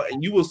find out,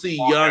 and you will see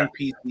young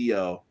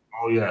PCO.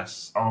 Oh,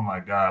 yes. Oh, my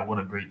God. What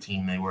a great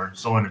team they were.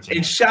 So entertaining.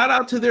 And shout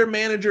out to their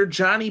manager,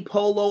 Johnny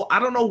Polo. I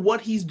don't know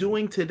what he's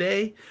doing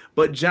today,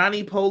 but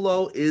Johnny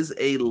Polo is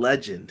a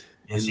legend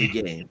in the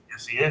game.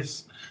 Yes, he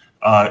is.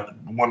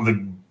 One of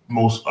the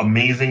most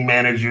amazing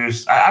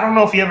managers. I don't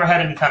know if he ever had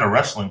any kind of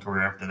wrestling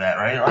career after that,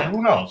 right? Like,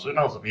 who knows? Who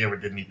knows if he ever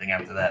did anything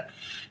after that?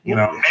 You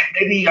know,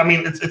 maybe, I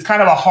mean, it's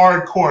kind of a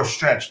hardcore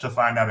stretch to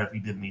find out if he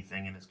did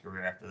anything in his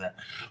career after that.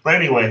 But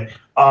anyway,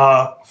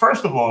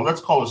 first of all, let's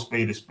call a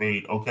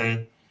spade,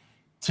 okay?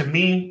 to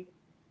me,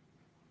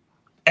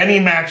 any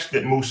match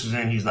that Moose is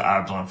in, he's the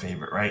odds-on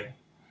favorite, right?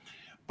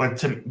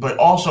 But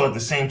also at the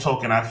same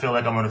token, I feel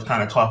like I'm going to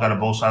kind of talk out of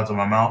both sides of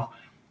my mouth.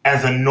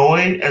 As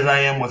annoyed as I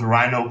am with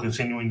Rhino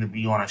continuing to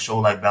be on a show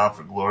like Bound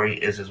for Glory,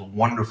 is as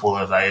wonderful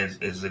as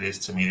it is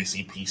to me to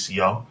see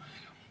PCO.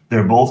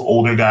 They're both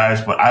older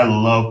guys, but I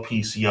love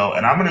PCO,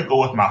 and I'm going to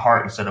go with my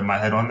heart instead of my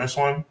head on this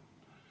one.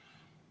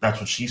 That's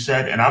what she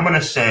said, and I'm going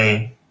to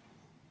say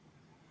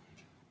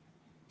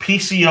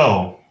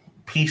PCO.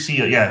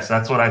 Yes,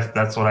 that's what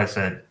I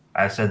said.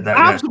 I said that.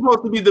 I'm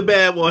supposed to be the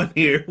bad one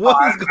here.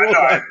 What is going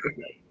on?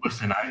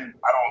 Listen,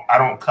 I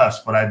don't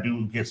cuss, but I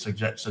do get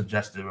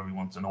suggestive every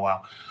once in a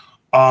while.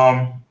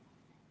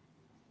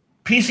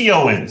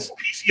 PCO wins.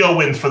 PCO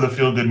wins for the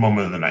feel good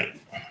moment of the night.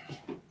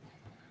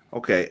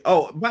 Okay.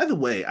 Oh, by the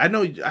way, I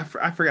know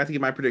I forgot to get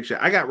my prediction.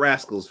 I got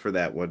Rascals for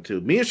that one too.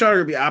 Me and Sean are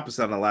gonna be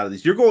opposite on a lot of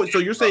these. You're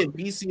saying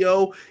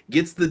PCO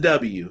gets the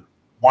W.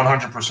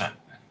 100%.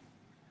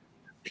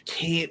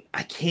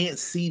 I can't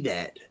see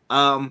that.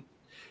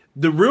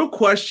 The real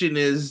question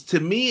is, to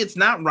me, it's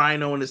not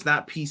Rhino and it's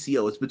not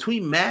PCO. It's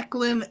between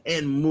Macklin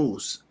and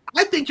Moose.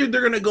 I think they're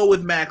going to go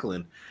with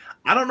Macklin.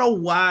 I don't know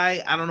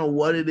why. I don't know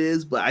what it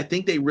is, but I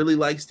think they really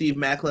like Steve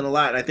Macklin a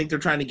lot. And I think they're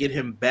trying to get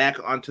him back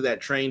onto that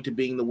train to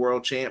being the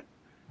world champ.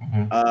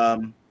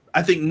 Mm-hmm.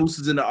 I think Moose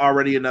is in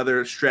already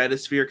another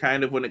stratosphere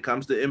kind of when it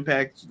comes to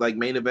Impact, like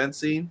main event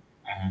scene.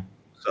 Mm-hmm.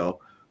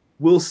 So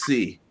we'll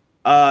see.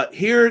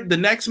 Here, the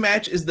next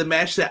match is the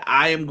match that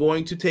I am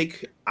going to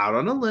take out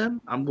on a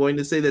limb. I'm going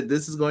to say that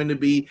this is going to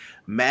be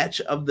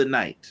match of the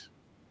night.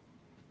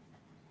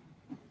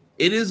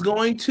 It is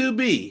going to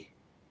be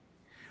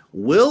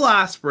Will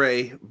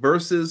Ospreay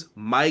versus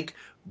Mike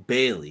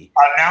Bailey.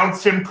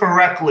 Announce him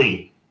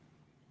correctly.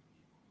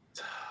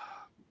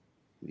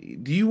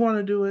 Do you want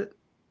to do it?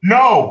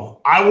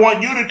 No, I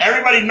want you to.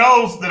 Everybody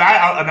knows that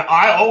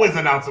I always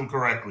announce him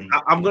correctly.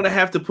 I'm going to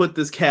have to put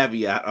this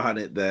caveat on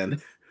it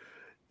then.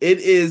 It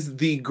is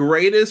the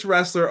greatest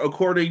wrestler,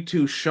 according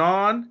to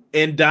Sean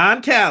and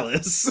Don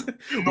Callis.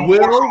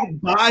 Will,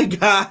 by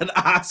God,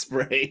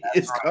 Ospreay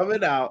is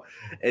coming out,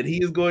 and he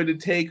is going to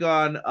take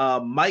on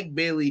Mike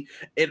Bailey.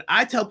 And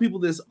I tell people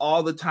this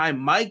all the time.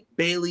 Mike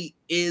Bailey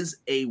is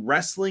a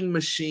wrestling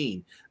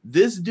machine.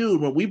 This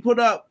dude, when we put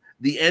up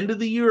the end of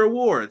the year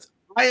awards,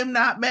 I am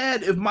not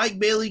mad if Mike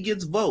Bailey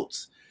gets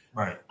votes.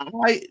 Right.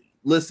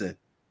 Listen,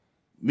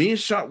 me and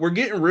Sean, we're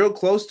getting real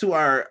close to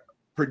our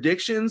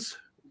predictions.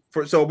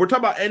 So we're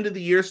talking about end of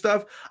the year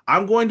stuff.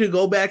 I'm going to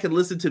go back and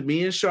listen to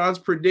me and Sean's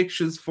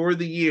predictions for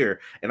the year.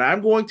 And I'm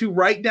going to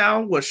write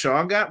down what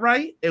Sean got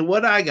right and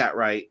what I got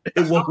right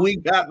and what we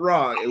got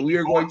wrong. And we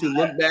are going to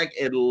look back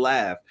and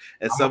laugh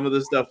at some of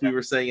the stuff we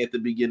were saying at the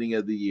beginning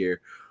of the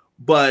year.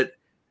 But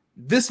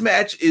this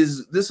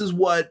is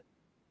what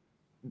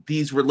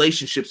these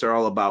relationships are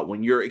all about.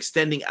 When you're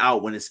extending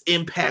out, when it's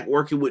Impact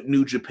working with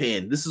New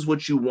Japan, this is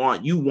what you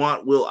want. You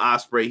want Will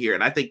Ospreay here.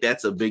 And I think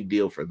that's a big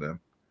deal for them.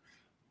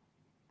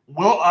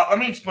 Will, let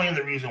me explain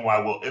the reason why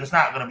Will. It's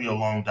not going to be a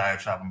long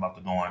diatribe I'm about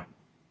to go on.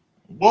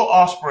 Will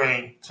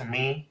Ospreay, to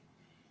me,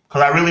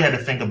 because I really had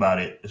to think about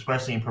it,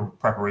 especially in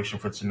preparation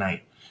for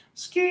tonight.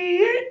 Ski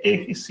it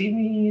if you see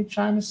me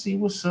trying to see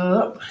what's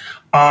up.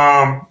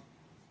 At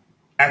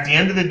the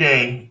end of the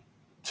day,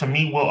 to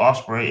me, Will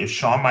Ospreay is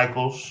Shawn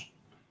Michaels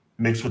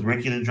mixed with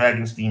Ricky the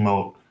Dragon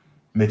Steamboat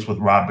mixed with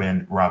Rob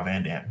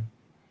Van Dam.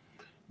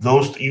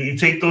 You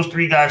take those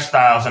three guys'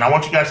 styles, and I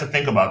want you guys to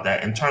think about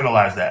that,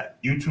 internalize that.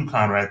 You too,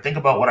 Conrad. Think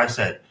about what I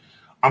said.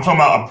 I'm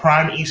talking about a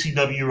prime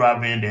ECW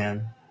Rob Van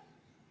Dam,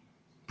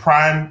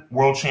 prime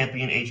world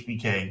champion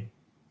HBK,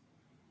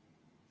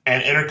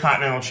 and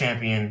intercontinental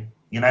champion,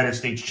 United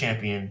States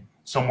champion,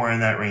 somewhere in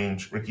that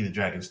range, Ricky the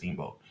Dragon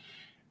Steamboat.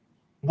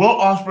 Will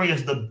Ospreay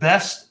is the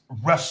best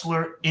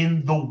wrestler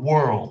in the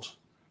world.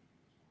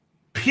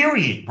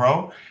 Period,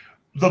 bro.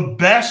 The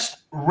best.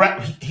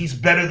 He's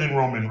better than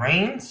Roman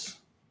Reigns.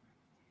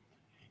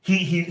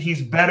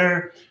 He's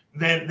better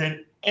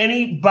than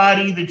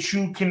anybody that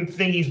you can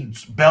think.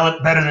 He's better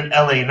than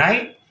LA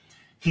Knight.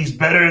 He's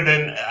better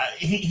than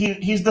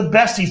he's the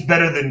best. He's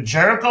better than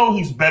Jericho.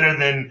 He's better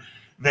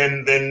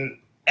than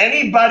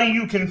anybody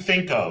you can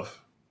think of.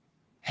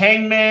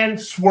 Hangman,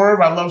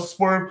 Swerve. I love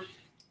Swerve.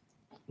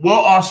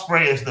 Will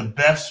Ospreay is the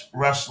best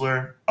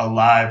wrestler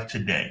alive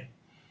today.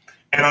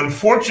 And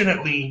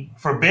unfortunately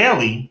for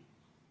Bailey,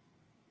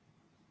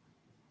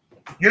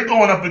 you're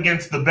going up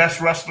against the best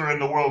wrestler in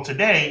the world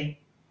today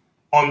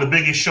on the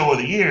biggest show of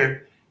the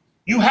year.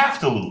 You have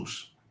to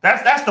lose.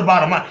 That's the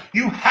bottom line.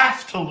 You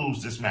have to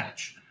lose this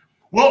match.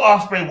 Will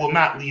Ospreay will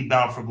not leave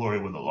Bound for Glory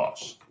with a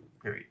loss.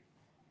 Period.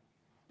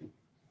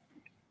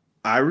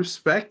 I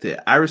respect it.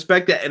 I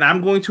respect that. And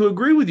I'm going to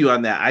agree with you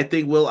on that. I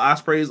think Will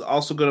Ospreay is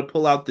also going to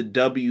pull out the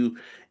W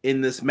in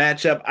this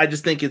matchup. I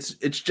just think it's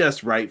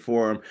just right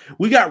for him.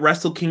 We got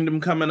Wrestle Kingdom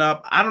coming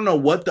up. I don't know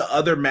what the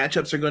other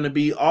matchups are going to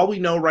be. All we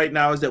know right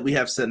now is that we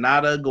have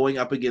Sonata going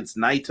up against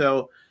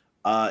Naito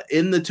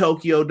in the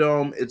Tokyo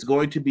Dome. It's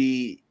going to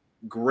be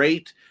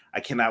great.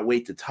 I cannot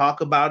wait to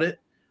talk about it.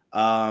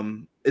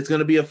 It's going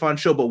to be a fun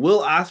show. But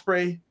Will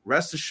Ospreay,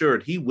 rest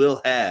assured, he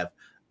will have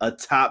a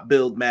top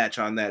build match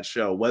on that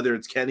show. Whether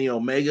it's Kenny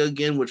Omega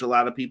again, which a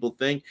lot of people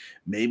think,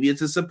 maybe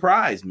it's a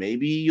surprise.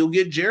 Maybe you'll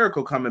get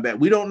Jericho coming back.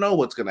 We don't know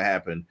what's going to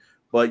happen,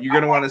 but you're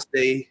going to want to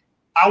stay.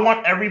 I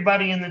want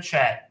everybody in the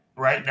chat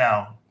right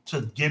now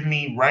to give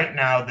me right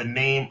now the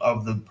name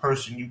of the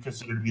person you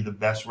consider to be the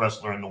best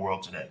wrestler in the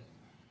world today.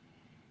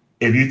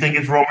 If you think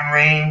it's Roman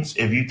Reigns,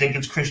 if you think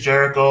it's Chris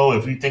Jericho,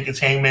 if you think it's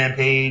Hangman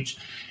Page,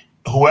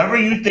 whoever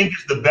you think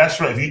is the best,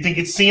 if you think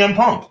it's CM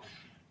Punk,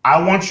 I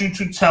want you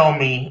to tell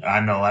me. I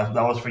know that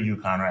was for you,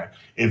 Conrad.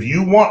 If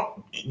you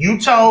want, you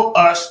tell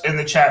us in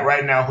the chat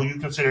right now who you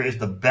consider is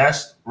the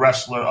best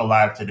wrestler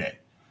alive today.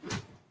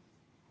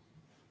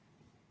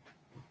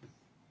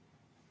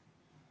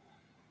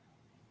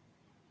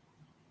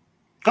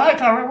 Go ahead,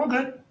 Conrad. We're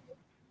good.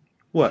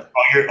 What?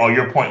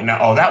 You're pointing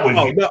out. Oh, that was.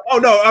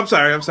 No. I'm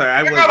sorry.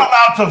 You're not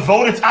allowed to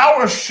vote. It's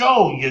our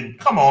show.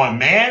 Come on,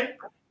 man.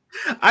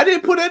 I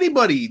didn't put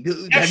anybody.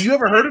 Have you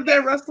ever heard of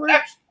that wrestler?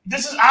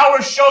 This is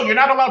our show. You're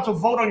not allowed to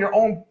vote on your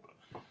own.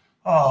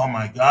 Oh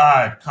my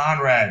God,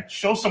 Conrad,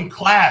 show some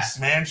class,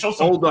 man.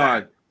 Hold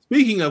on.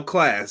 Speaking of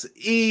class,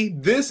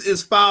 this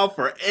is foul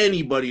for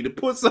anybody to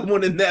put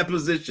someone in that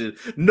position.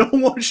 No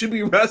one should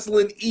be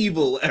wrestling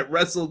evil at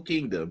Wrestle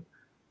Kingdom.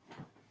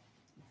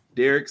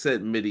 Derek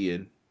said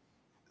Midian.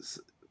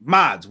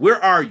 Mods,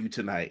 where are you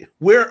tonight?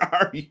 Where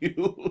are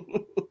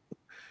you?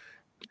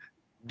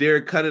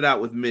 Derek, cut it out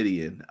with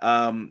Midian.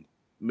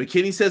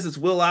 McKinney says it's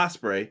Will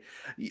Ospreay.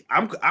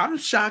 I'm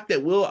shocked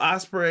that Will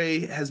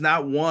Ospreay has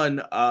not won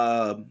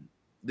the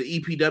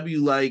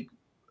EPW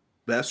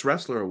Best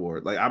Wrestler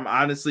Award. I'm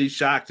honestly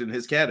shocked in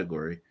his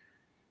category.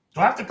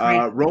 Do I have to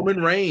create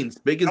Roman Reigns,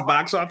 biggest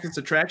box office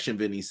attraction,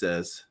 Vinny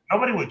says.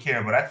 Nobody would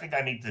care, but I think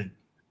I need to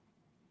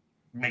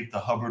make the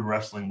Hubbard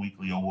Wrestling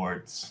Weekly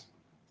Awards.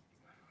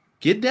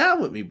 Get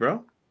down with me,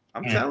 bro.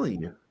 I'm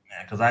telling you.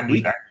 Yeah, because I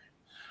need that.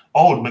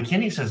 Oh,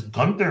 McKinney says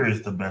Gunther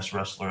is the best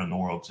wrestler in the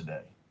world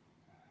today.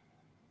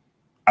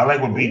 I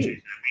like what BJ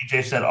said.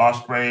 BJ said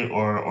Ospreay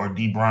or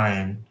D.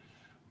 Bryan.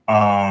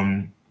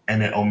 And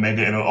then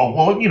Omega and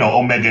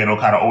Omega and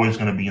Okada are always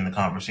going to be in the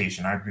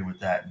conversation. I agree with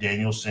that.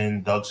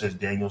 Danielson. Doug says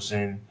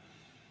Danielson.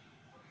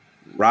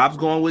 Rob's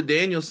going with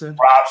Danielson.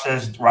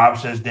 Rob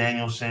says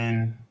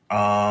Danielson.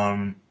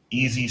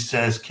 Easy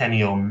says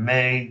Kenny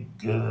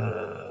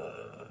Omega.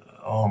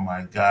 Oh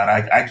my God.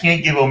 I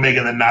can't give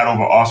Omega the nod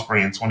over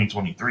Ospreay in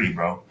 2023,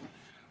 bro.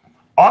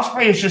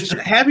 Ospreay is just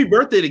happy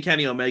birthday to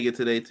Kenny Omega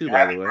today, too,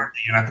 by the way. Birthday.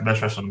 You're not the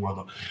best wrestler in the world,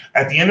 though.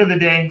 At the end of the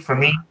day, for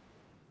me,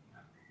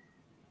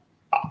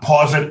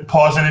 pause in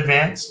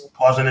advance.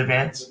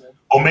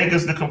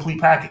 Omega's the complete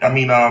package. I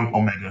mean,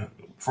 Omega,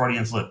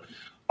 Freudian slip.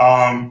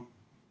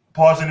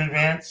 Pause in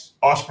advance.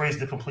 Ospreay's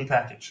the complete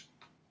package.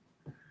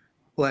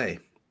 Play.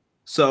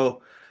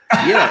 So,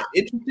 yeah,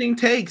 interesting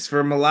takes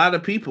from a lot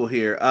of people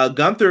here.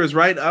 Gunther is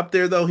right up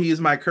there, though. He is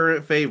my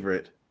current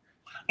favorite.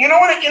 You know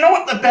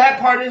what the bad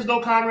part is, though,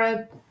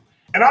 Conrad?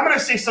 And I'm going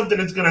to say something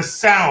that's going to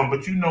sound,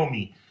 but you know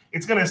me.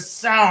 It's going to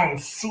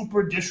sound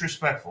super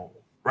disrespectful,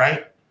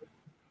 right?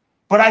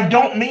 But I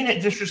don't mean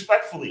it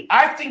disrespectfully.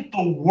 I think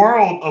the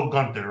world of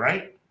Gunther,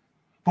 right?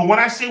 But when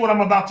I say what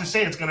I'm about to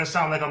say, it's going to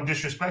sound like I'm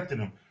disrespecting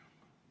him.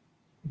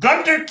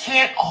 Gunther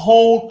can't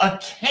hold a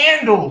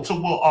candle to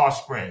Will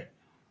Ospreay.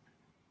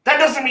 That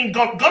doesn't mean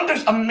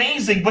Gunther's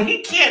amazing, but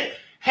he can't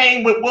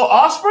hang with Will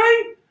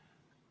Ospreay.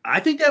 I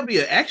think that'd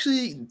be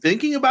actually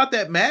thinking about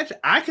that match.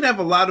 I could have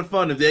a lot of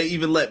fun if they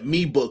even let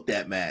me book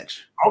that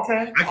match.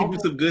 Okay, I can do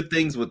some good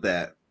things with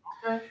that.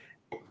 Okay,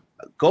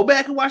 go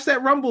back and watch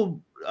that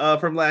Rumble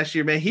from last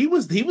year, man. He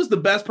was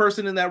the best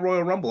person in that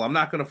Royal Rumble. I'm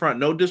not going to front.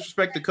 No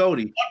disrespect to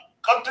Cody.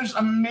 Gunther's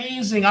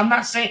amazing. I'm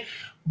not saying,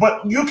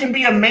 but you can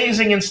be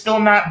amazing and still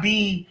not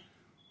be.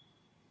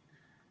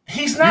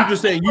 He's not. You're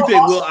just saying you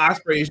think Will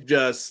Ospreay is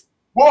just.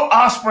 Will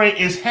Ospreay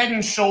is head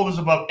and shoulders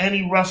above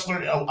any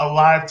wrestler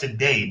alive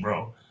today,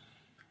 bro.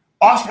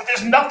 Ospreay,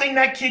 there's nothing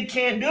that kid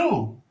can't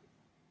do.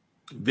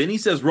 Vinny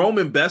says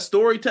Roman best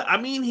story. I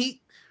mean,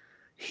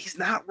 he's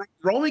not.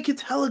 Roman can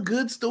tell a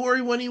good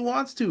story when he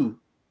wants to.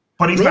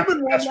 But he's Roman not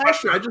the best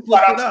wrestler. I just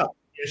looked it up.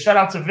 Shout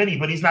out to Vinny,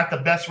 but he's not the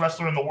best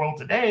wrestler in the world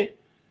today.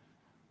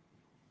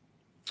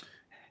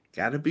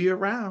 Got to be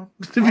around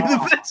to be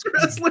the best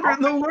wrestler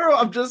in the world.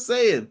 I'm just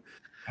saying.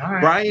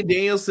 Right. Brian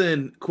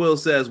Danielson Quill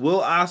says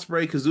Will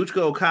Ospreay, Kazuchika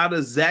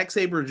Okada, Zack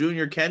Sabre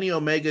Jr., Kenny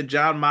Omega,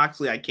 John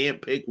Moxley. I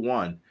can't pick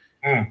one.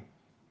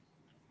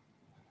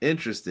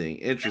 Interesting.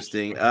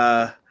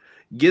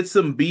 Get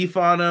some beef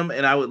on them,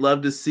 and I would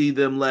love to see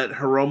them let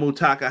Hiromu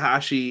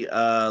Takahashi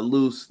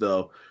loose,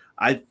 though.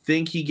 I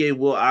think he gave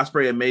Will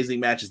Ospreay amazing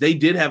matches. They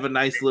did have a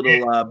nice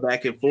little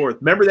back and forth.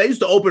 Remember, they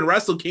used to open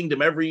Wrestle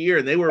Kingdom every year,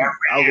 and I was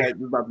like, this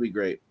is about to be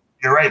great.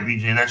 You're right,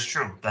 BJ. That's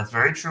true. That's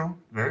very true.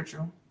 Very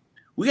true.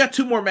 We got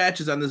 2 more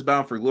matches on this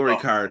Bound for Glory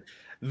card.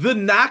 The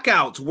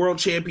Knockouts World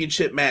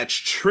Championship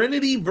match,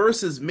 Trinity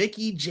versus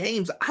Mickie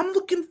James. I'm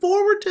looking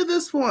forward to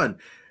this one.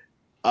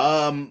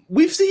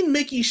 We've seen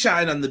Mickie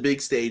shine on the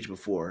big stage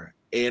before,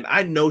 and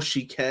I know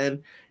she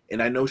can.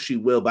 and I know she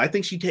will, but I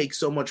think she takes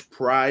so much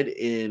pride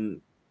in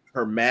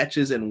her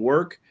matches and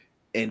work,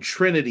 and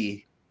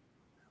Trinity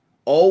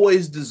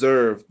always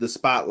deserved the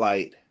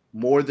spotlight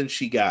more than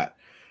she got.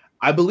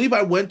 I believe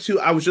I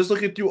was just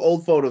looking through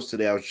old photos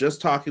today. I was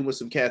just talking with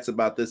some cats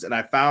about this, and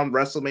I found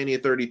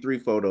WrestleMania 33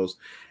 photos.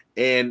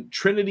 And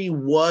Trinity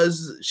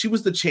was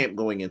the champ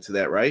going into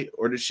that, right?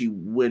 Or did she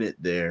win it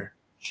there?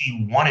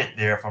 She won it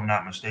there, if I'm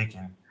not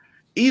mistaken.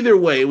 Either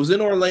way, it was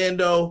in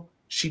Orlando.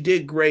 She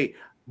did great.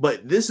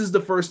 But this is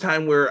the first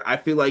time where I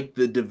feel like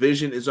the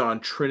division is on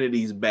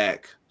Trinity's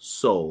back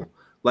soul.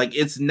 Like,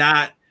 it's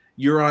not,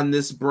 you're on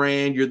this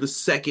brand, you're the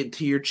second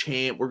tier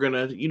champ, we're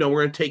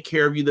gonna take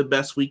care of you the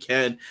best we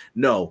can.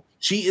 No,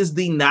 she is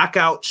the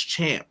Knockouts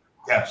champ.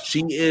 Yes.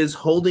 She is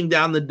holding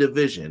down the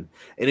division.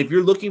 And if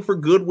you're looking for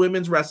good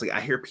women's wrestling, I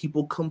hear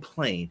people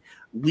complain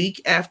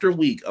week after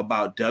week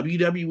about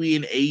WWE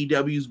and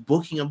AEW's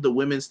booking of the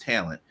women's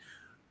talent.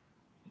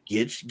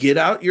 Get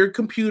out your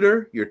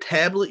computer, your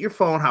tablet, your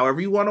phone,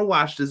 however you want to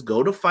watch this.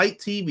 Go to Fight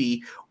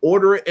TV,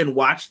 order it, and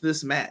watch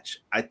this match.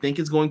 I think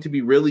it's going to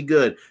be really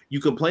good.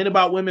 You complain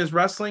about women's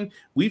wrestling.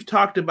 We've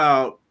talked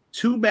about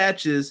 2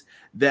 matches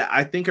that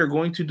I think are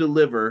going to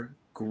deliver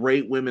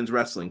great women's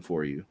wrestling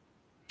for you.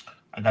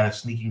 I got a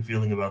sneaking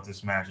feeling about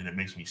this match, and it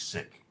makes me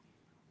sick.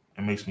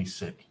 It makes me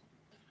sick.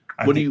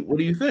 What do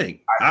you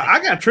think?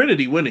 I got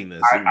Trinity winning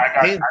this.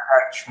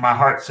 My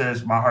heart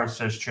says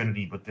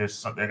Trinity, but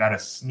I got a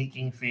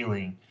sneaking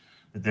feeling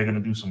that they're gonna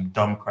do some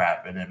dumb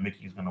crap and that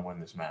Mickey's gonna win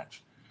this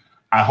match.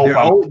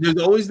 There's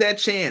always that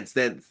chance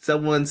that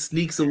someone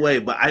sneaks away,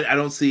 but I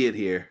don't see it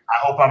here.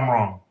 I hope I'm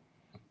wrong.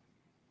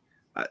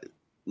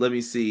 Let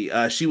me see.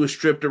 She was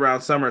stripped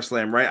around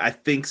SummerSlam, right? I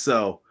think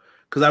so.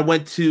 Because I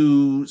went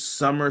to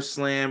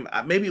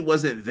SummerSlam. Maybe it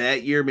wasn't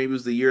that year. Maybe it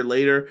was the year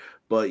later.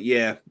 But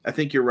yeah, I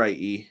think you're right,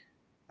 E,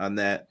 on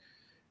that.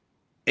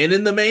 And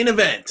in the main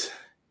event,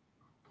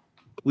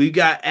 we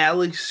got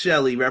Alex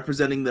Shelley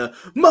representing the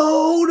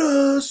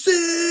Motor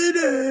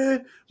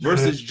City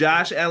versus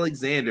Josh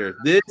Alexander.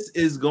 This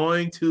is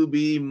going to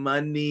be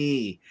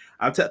money.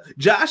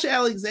 Josh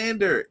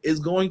Alexander is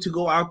going to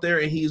go out there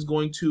and he's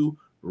going to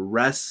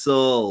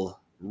wrestle,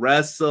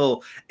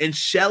 and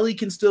Shelley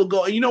can still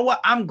go. And you know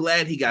what? I'm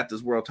glad he got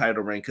this world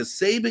title reign because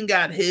Saban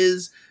got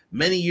his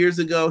many years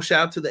ago.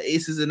 Shout out to the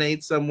Aces and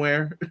Eights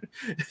somewhere.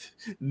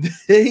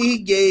 They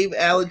gave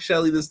Alex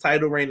Shelley this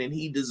title reign and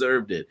he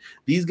deserved it.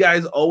 These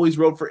guys always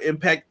wrote for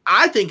Impact.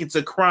 I think it's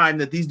a crime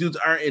that these dudes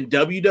aren't in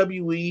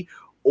WWE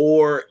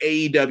or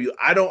AEW.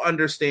 I don't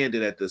understand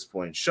it at this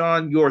point.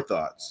 Sean, your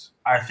thoughts?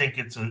 I think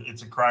it's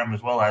a crime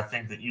as well. I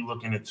think that you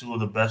looking at 2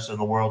 of the best in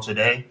the world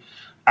today.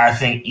 I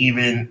think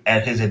even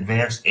at his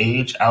advanced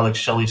age, Alex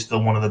Shelley's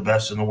still one of the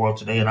best in the world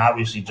today. And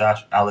obviously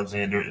Josh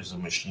Alexander is a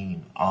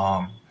machine.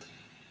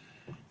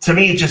 To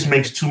me, it just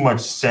makes too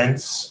much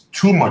sense.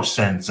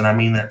 And I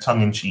mean that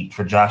tongue in cheek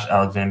for Josh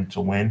Alexander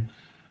to win.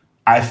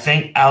 I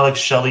think Alex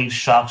Shelley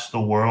shocks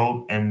the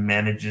world and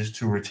manages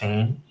to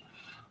retain.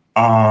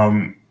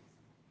 It's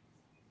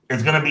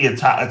gonna be a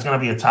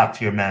top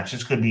tier match.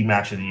 This could be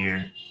match of the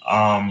year.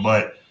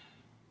 But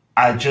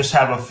I just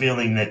have a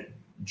feeling that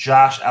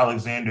Josh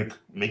Alexander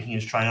making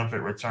his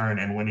triumphant return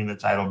and winning the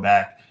title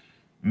back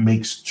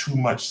makes too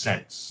much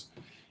sense.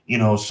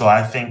 So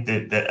I think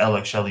that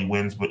Alex Shelley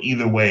wins, but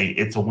either way,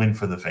 it's a win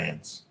for the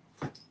fans.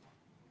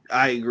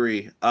 I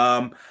agree.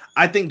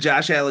 I think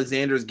Josh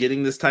Alexander is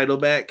getting this title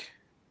back,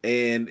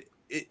 and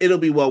it'll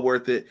be well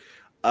worth it.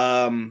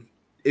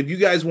 If you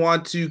guys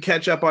want to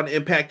catch up on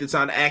Impact, it's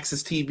on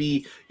Access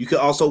TV. You can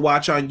also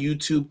watch on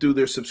YouTube through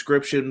their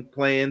subscription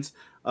plans.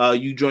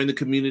 You join the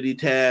community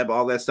tab,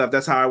 all that stuff.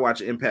 That's how I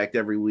watch Impact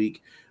every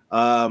week.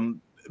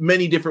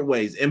 Many different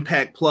ways.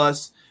 Impact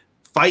Plus.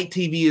 Fight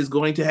TV is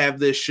going to have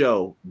this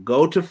show.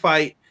 Go to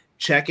Fight.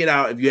 Check it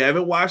out. If you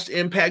haven't watched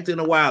Impact in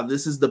a while,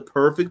 this is the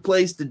perfect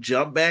place to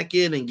jump back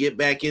in and get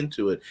back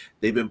into it.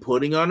 They've been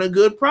putting on a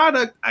good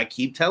product. I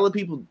keep telling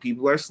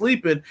people are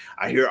sleeping.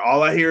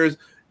 All I hear is,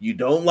 you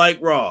don't like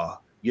Raw.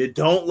 You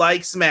don't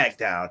like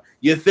SmackDown.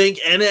 You think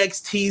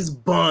NXT's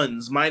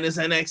buns minus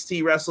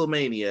NXT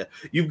WrestleMania.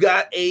 You've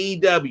got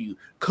AEW.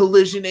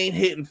 Collision ain't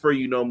hitting for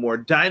you no more.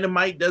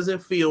 Dynamite doesn't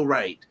feel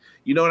right.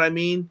 You know what I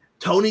mean?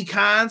 Tony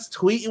Khan's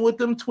tweeting with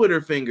them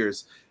Twitter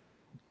fingers.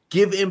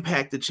 Give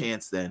Impact a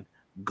chance then.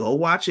 Go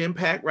watch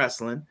Impact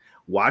Wrestling.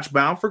 Watch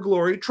Bound for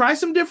Glory. Try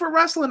some different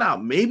wrestling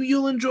out. Maybe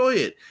you'll enjoy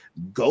it.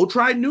 Go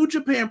try New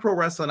Japan Pro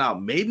Wrestling out.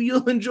 Maybe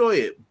you'll enjoy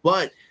it.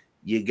 But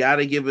you got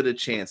to give it a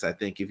chance, I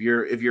think. If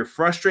you're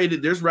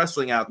frustrated, there's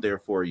wrestling out there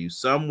for you.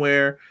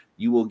 Somewhere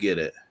you will get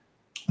it.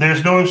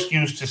 There's no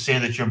excuse to say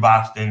that you're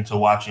boxed into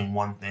watching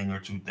one thing or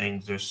 2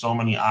 things. There's so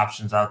many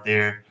options out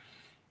there.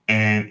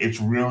 And it's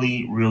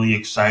really, really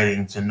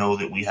exciting to know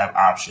that we have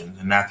options.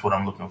 And that's what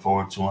I'm looking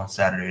forward to on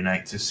Saturday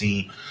night, to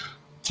see,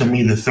 to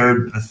me, the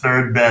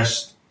third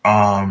best,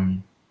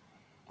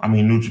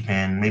 New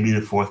Japan, maybe the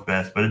 4th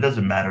best, but it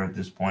doesn't matter at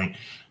this point.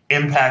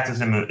 Impact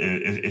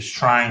is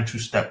trying to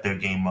step their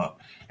game up,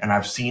 and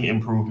I've seen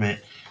improvement.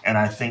 And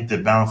I think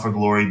that Bound for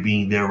Glory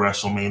being their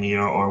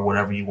WrestleMania or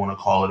whatever you want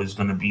to call it is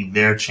going to be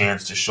their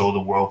chance to show the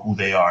world who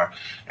they are.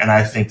 And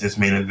I think this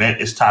main event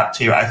is top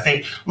tier. I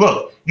think,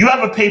 look, you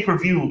have a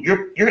pay-per-view.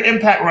 You're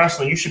Impact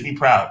Wrestling. You should be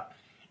proud.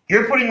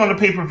 You're putting on a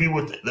pay-per-view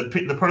with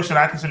the person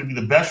I consider to be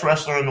the best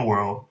wrestler in the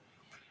world,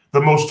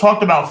 the most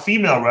talked about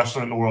female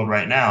wrestler in the world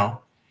right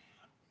now.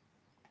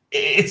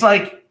 It's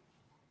like,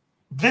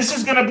 this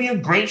is going to be a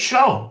great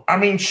show. I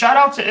mean, shout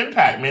out to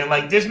Impact, man.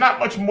 Like, there's not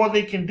much more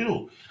they can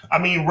do. I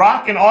mean,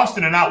 Rock and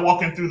Austin are not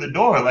walking through the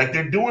door. Like,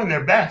 they're doing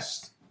their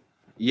best.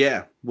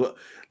 Yeah. Well,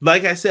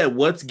 like I said,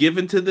 what's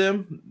given to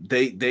them,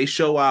 they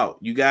show out.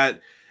 You got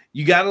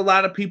a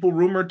lot of people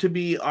rumored to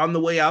be on the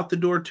way out the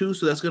door too,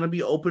 so that's going to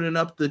be opening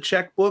up the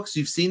checkbooks.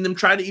 You've seen them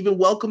try to even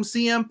welcome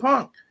CM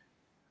Punk.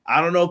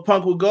 I don't know if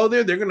Punk will go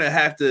there. They're going to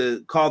have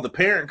to call the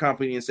parent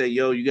company and say,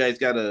 yo, you guys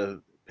got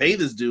to pay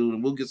this dude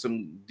and we'll get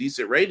some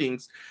decent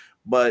ratings.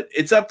 But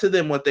it's up to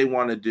them what they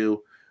want to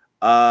do.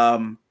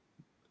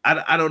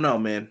 I don't know,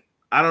 man.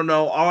 I don't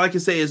know. All I can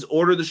say is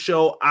order the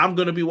show. I'm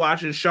going to be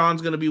watching.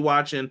 Sean's going to be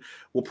watching.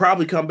 We'll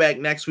probably come back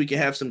next week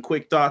and have some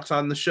quick thoughts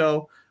on the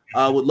show.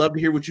 Would love to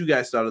hear what you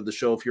guys thought of the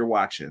show if you're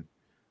watching.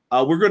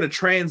 We're going to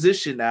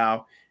transition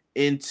now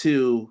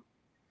into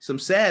some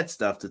sad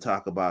stuff to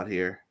talk about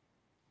here.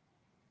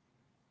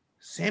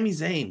 Sami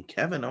Zayn,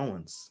 Kevin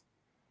Owens.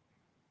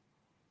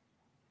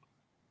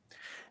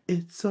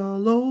 It's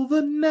all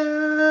over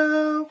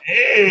now.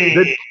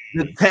 Hey!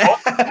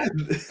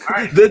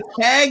 The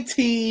tag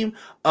team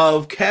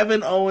of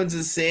Kevin Owens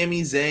and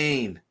Sami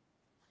Zayn.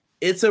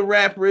 It's a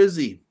wrap,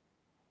 Rizzy.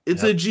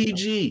 It's a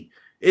GG.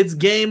 It's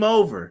game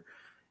over.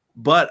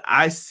 But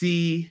I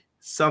see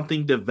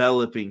something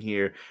developing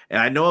here. And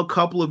I know a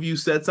couple of you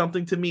said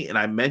something to me, and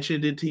I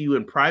mentioned it to you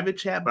in private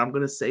chat, but I'm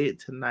going to say it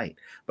tonight.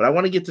 But I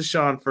want to get to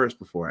Sean first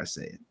before I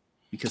say it,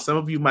 because some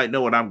of you might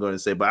know what I'm going to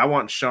say, but I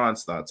want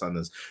Sean's thoughts on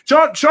this.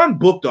 Sean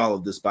booked all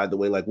of this, by the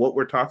way, like what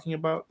we're talking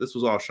about. This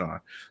was all Sean.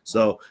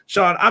 So,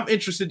 Sean, I'm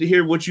interested to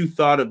hear what you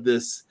thought of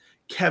this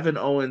Kevin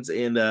Owens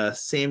and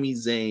Sami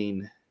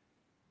Zayn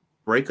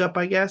breakup,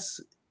 I guess.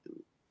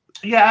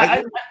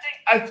 Yeah,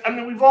 I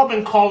mean, we've all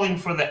been calling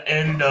for the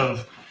end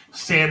of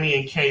Sami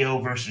and KO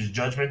versus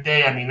Judgment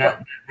Day. I mean,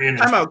 that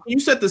time out. Can you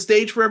set the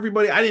stage for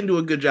everybody? I didn't do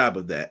a good job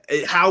of that.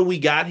 How we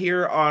got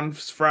here on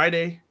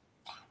Friday?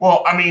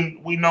 Well, I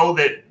mean, we know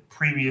that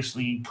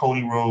previously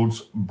Cody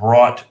Rhodes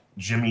brought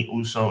Jey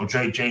Uso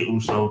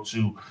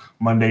to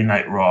Monday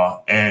Night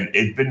Raw, and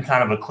it's been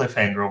kind of a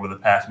cliffhanger over the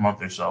past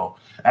month or so.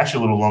 Actually,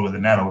 a little longer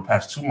than that, over the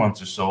past 2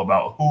 months or so,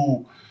 about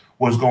who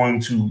was going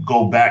to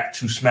go back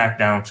to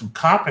SmackDown to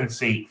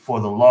compensate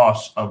for the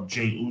loss of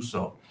Jey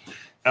Uso.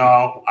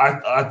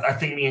 I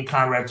think me and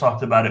Conrad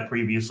talked about it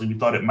previously. We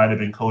thought it might have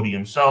been Cody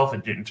himself.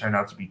 It didn't turn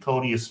out to be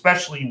Cody,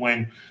 especially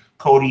when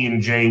Cody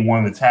and Jay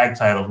won the tag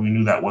titles. We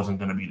knew that wasn't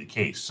going to be the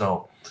case.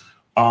 So,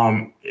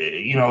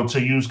 to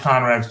use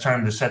Conrad's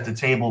term, to set the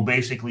table,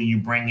 basically you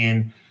bring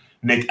in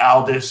Nick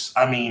Aldis.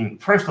 I mean,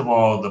 first of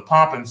all, the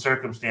pomp and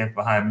circumstance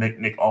behind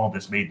Nick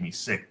Aldis made me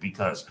sick,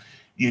 because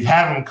you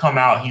have him come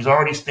out. He's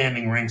already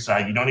standing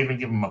ringside. You don't even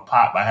give him a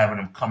pop by having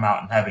him come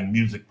out and having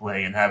music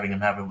play and having him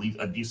have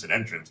a decent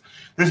entrance.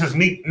 This is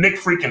Nick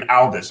freaking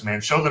Aldis, man.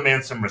 Show the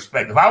man some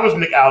respect. If I was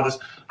Nick Aldis,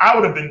 I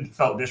would have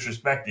felt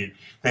disrespected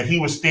that he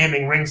was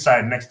standing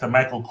ringside next to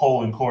Michael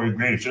Cole and Corey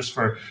Graves just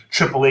for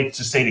Triple H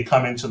to say to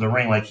come into the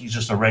ring like he's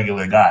just a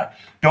regular guy.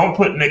 Don't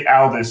put Nick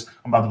Aldis.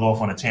 I'm about to go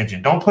off on a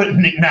tangent. Don't put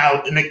Nick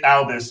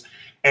Aldis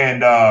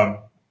and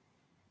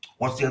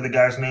what's the other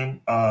guy's name?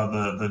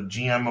 The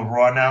GM of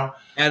Raw now,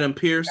 Adam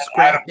Pearce,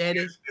 Scrap Daddy,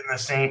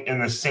 in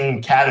the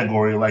same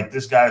category. Like,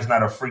 this guy's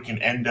not a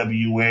freaking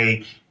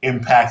NWA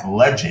Impact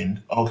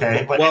legend,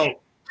 okay? But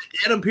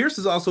Adam Pearce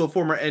is also a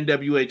former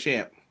NWA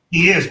champ.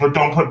 He is, but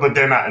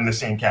they're not in the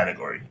same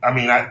category. I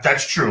mean,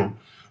 that's true.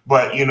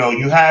 But you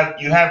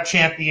have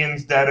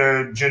champions that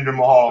are Jinder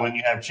Mahal, and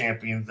you have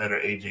champions that are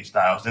AJ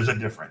Styles. There's a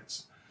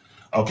difference.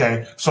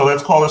 Okay, so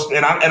let's call this,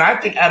 and I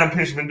think Adam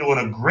Pearce has been doing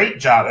a great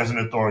job as an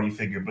authority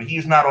figure, but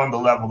he's not on the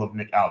level of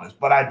Nick Aldis.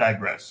 But I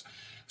digress.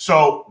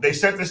 So they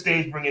set the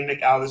stage bringing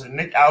Nick Aldis, and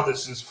Nick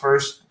Aldis'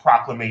 first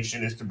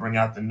proclamation is to bring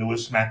out the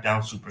newest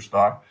SmackDown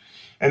superstar.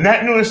 And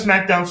that newest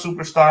SmackDown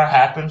superstar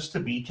happens to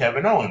be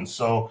Kevin Owens.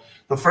 So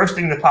the first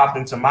thing that popped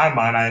into my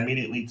mind, I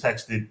immediately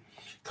texted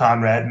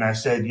Conrad, and I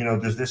said,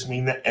 does this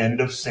mean the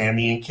end of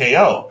Sami and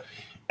KO?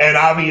 And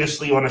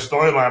obviously, on a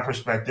storyline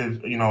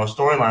perspective, a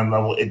storyline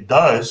level, it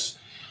does.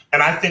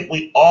 And I think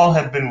we all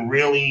have been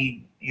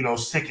really,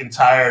 sick and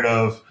tired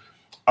of,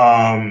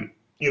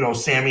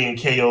 Sami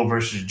and KO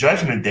versus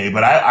Judgment Day.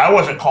 But I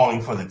wasn't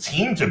calling for the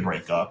team to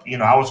break up.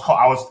 I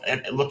was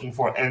looking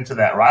for an end to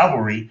that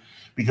rivalry,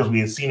 because we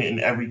had seen it in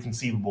every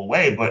conceivable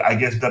way. But I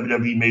guess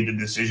WWE made the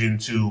decision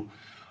to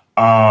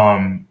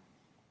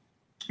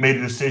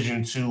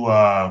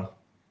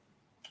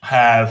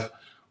have.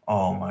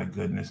 Oh my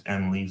goodness,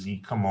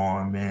 Emleezy, come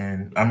on,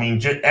 man. I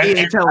mean, he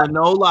ain't telling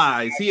no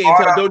lies. He ain't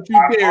telling. Don't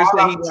you dare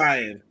say he's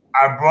lying.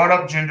 I brought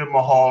up Jinder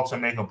Mahal to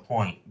make a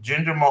point.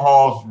 Jinder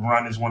Mahal's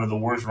run is one of the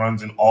worst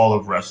runs in all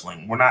of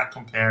wrestling. We're not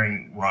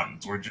comparing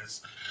runs.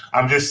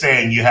 I'm just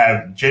saying you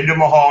have Jinder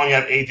Mahal, you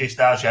have AJ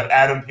Styles, you have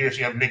Adam Pearce,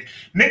 you have Nick.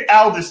 Nick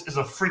Aldis is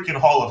a freaking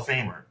Hall of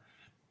Famer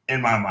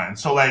in my mind.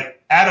 So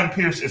like Adam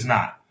Pearce is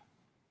not.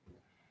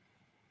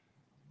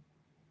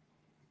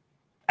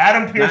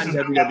 Adam Pearce is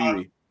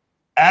WWE.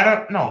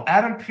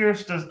 Adam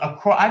Pearce does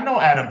I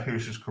know Adam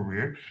Pearce's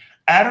career.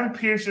 Adam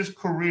Pearce's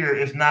career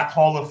is not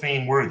Hall of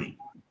Fame worthy.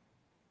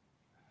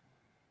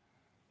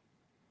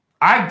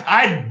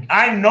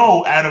 I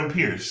know Adam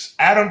Pearce.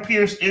 Adam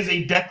Pearce is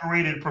a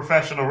decorated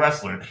professional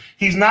wrestler.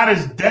 He's not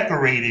as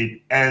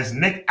decorated as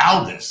Nick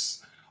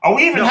Aldis. Are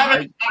we even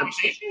having a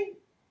conversation?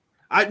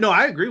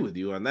 I agree with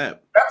you on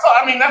that.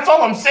 That's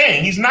all I'm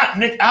saying. He's not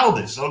Nick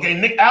Aldis. Okay,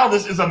 Nick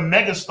Aldis is a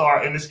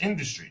megastar in this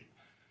industry.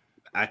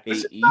 I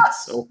hate E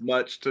so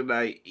much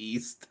tonight. E,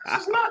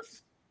 stop.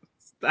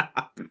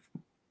 Stop.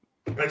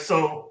 Like,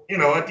 so,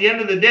 at the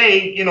end of the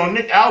day,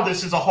 Nick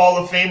Aldis is a Hall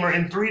of Famer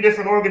in 3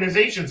 different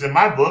organizations in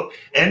my book,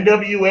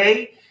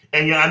 NWA,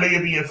 and I know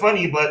you're being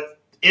funny, but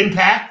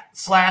Impact /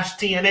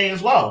 TNA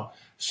as well.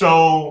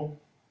 So,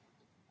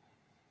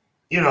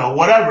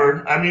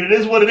 whatever. I mean, it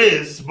is what it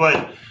is,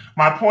 but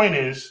my point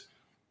is,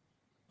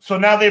 so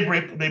now they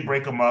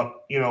break them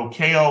up.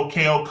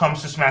 KO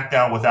comes to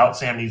SmackDown without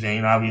Sami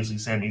Zayn. Obviously,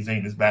 Sami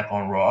Zayn is back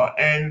on Raw,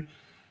 and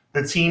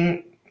the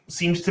team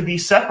seems to be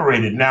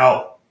separated.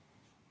 Now,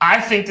 I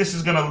think this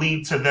is going to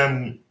lead to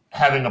them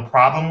having a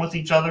problem with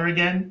each other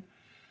again.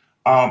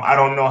 I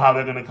don't know how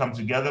they're going to come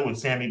together with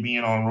Sami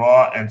being on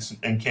Raw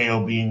and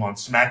KO being on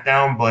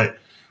SmackDown, but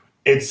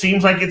it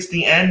seems like it's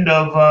the end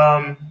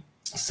of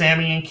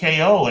Sami and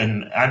KO.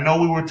 And I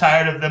know we were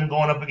tired of them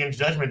going up against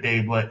Judgment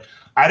Day, but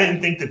I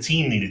didn't think the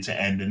team needed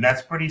to end, and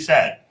that's pretty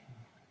sad.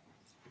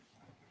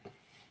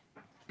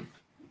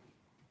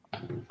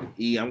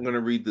 E, I'm going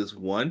to read this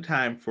one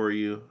time for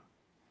you.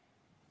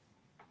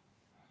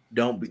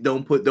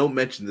 Don't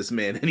mention this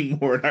man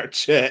anymore in our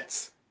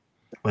chats.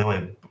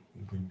 Wait.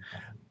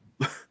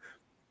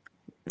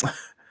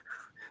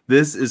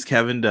 This is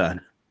Kevin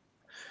Dunn.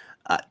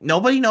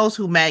 Nobody knows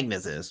who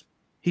Magnus is.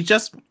 He's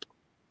just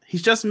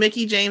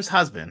Mickie James'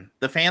 husband.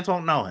 The fans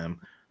won't know him.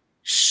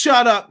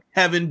 Shut up,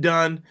 Kevin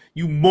Dunn,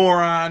 you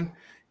moron.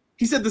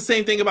 He said the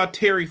same thing about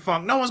Terry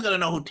Funk. No one's gonna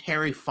know who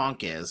Terry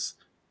Funk is.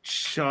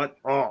 Shut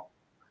up.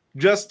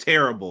 Just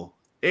terrible.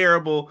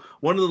 Terrible.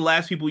 One of the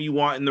last people you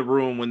want in the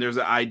room when there's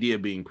an idea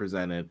being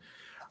presented.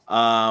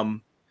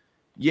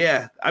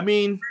 Yeah, I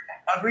mean,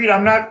 agreed.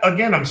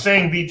 I'm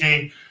saying,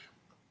 BJ,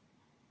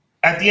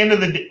 at the end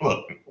of the day,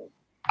 look,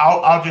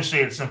 I'll just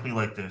say it simply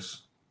like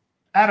this.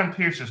 Adam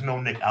Pearce is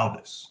no Nick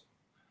Aldis.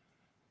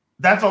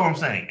 That's all I'm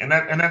saying. And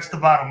that's the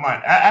bottom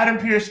line. Adam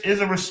Pearce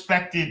is a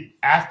respected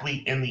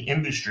athlete in the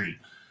industry,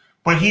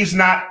 but he's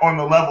not on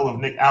the level of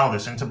Nick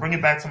Aldis. And to bring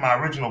it back to my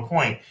original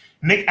point,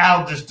 Nick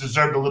Aldis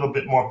deserved a little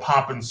bit more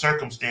pomp and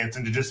circumstance,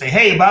 and to just say,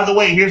 hey, by the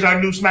way, here's our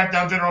new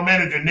SmackDown general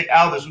manager, Nick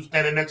Aldis, who's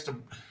standing next to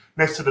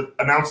the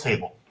announce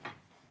table.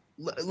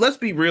 Let's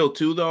be real,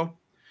 too, though.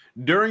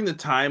 During the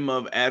time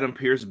of Adam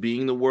Pearce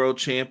being the world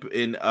champ for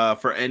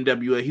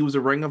NWA, he was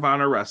a Ring of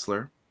Honor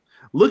wrestler.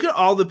 Look at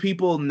all the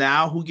people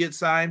now who get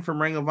signed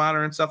from Ring of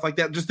Honor and stuff like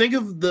that. Just think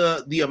of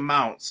the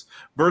amounts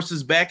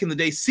versus back in the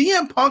day.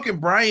 CM Punk and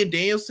Bryan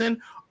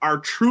Danielson are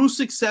true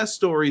success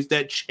stories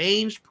that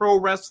changed pro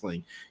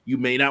wrestling. You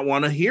may not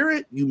want to hear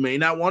it. You may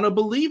not want to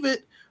believe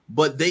it,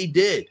 but they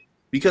did.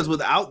 Because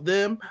without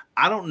them,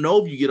 I don't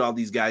know if you get all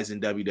these guys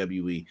in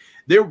WWE.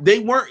 They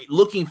weren't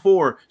looking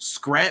for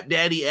Scrap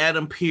Daddy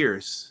Adam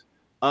Pearce,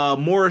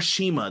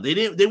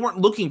 Morishima. They weren't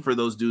looking for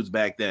those dudes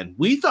back then.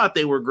 We thought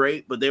they were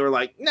great, but they were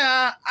like,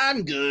 nah,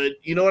 I'm good.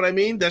 You know what I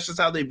mean? That's just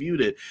how they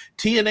viewed it.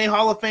 TNA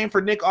Hall of Fame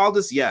for Nick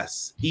Aldis?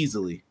 Yes,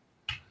 easily.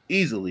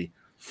 The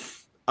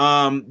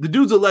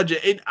dude's a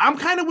legend. And I'm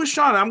kind of with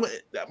Sean.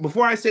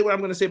 Before I say what I'm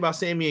going to say about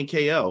Sami and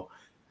KO,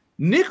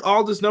 Nick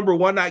Aldis, number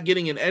one, not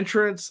getting an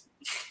entrance.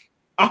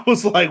 I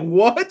was like,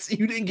 what?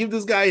 You didn't give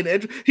this guy an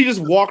entrance? He just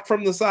walked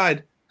from the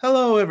side.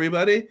 Hello,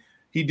 everybody.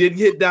 He did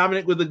hit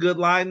Dominic with a good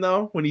line,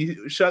 though, when he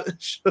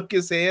shook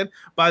his hand.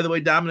 By the way,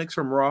 Dominic's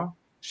from Raw.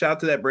 Shout out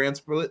to that brand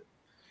split.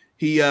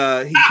 He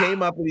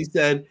came up and he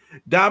said,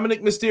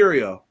 Dominic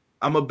Mysterio,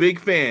 I'm a big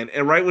fan.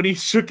 And right when he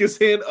shook his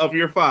hand, of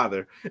your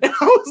father. And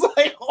I was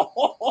like,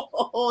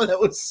 oh, that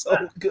was so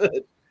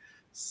good.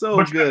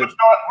 So good.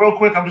 Real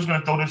quick, I'm just going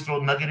to throw this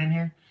little nugget in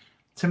here.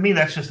 To me,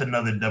 that's just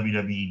another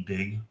WWE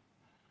dig.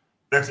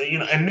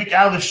 And Nick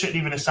Aldis shouldn't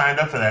even have signed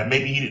up for that.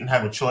 Maybe he didn't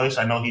have a choice.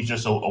 I know he's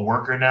just a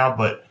worker now,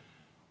 but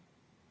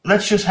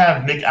let's just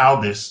have Nick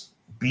Aldis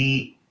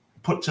be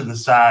put to the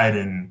side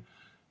and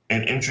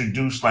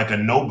introduced like a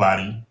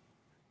nobody.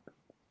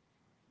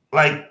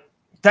 Like,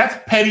 that's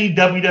petty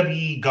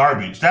WWE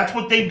garbage. That's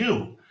what they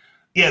do.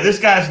 Yeah, this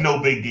guy's no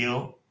big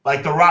deal.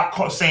 Like The Rock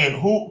saying,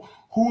 who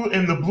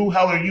in the blue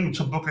hell are you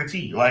to Booker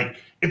T? Like,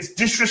 it's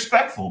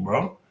disrespectful,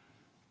 bro.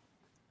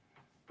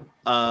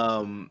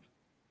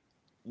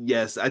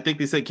 Yes, I think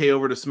they said K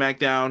over to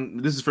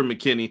SmackDown. This is from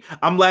McKinney.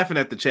 I'm laughing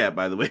at the chat,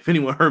 by the way. If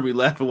anyone heard me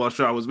laughing while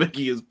Sean was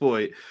making his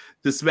point,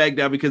 to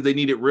SmackDown because they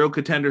needed real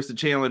contenders to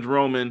challenge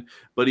Roman,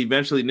 but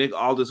eventually Nick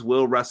Aldis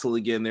will wrestle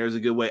again. There's a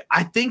good way.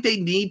 I think they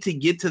need to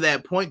get to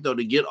that point, though,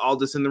 to get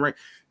Aldis in the ring.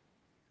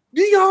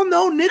 Do y'all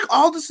know Nick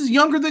Aldis is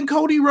younger than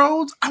Cody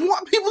Rhodes? I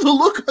want people to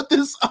look at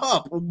this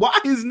up. Why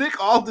is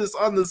Nick Aldis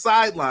on the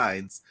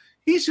sidelines?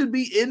 He should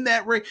be in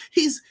that ring.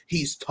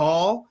 He's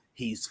tall.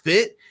 He's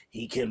fit.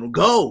 He can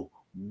go.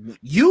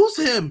 Use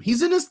him.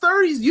 He's in his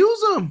 30s.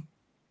 Use him.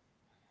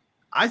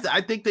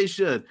 I think they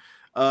should.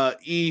 All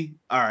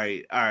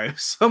right.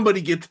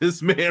 Somebody get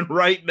this man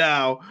right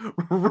now.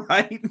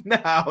 Right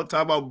now.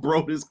 Talk about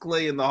Brodus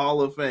Clay in the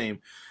Hall of Fame.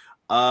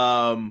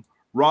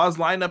 Raw's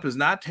lineup is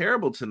not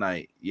terrible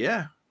tonight.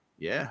 Yeah,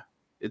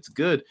 it's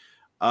good.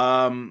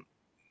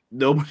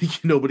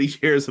 Nobody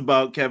cares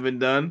about Kevin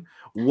Dunn.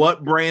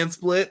 What brand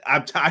split?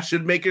 I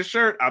should make a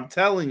shirt. I'm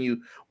telling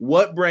you,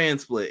 what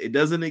brand split? It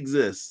doesn't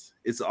exist.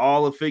 It's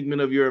all a figment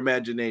of your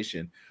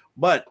imagination.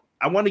 But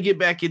I want to get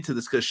back into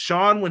this because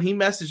Sean, when he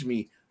messaged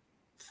me,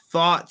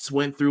 thoughts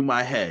went through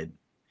my head.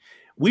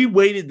 We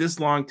waited this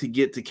long to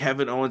get to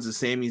Kevin Owens and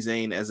Sami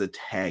Zayn as a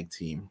tag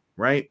team,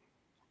 right?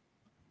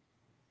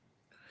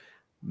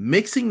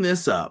 Mixing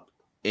this up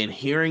and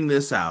hearing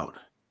this out,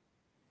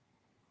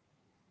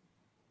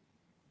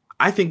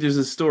 I think there's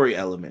a story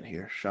element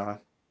here, Sean,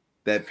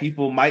 that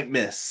people might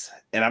miss,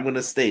 and I'm going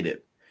to state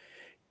it.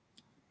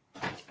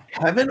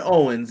 Kevin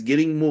Owens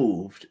getting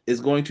moved is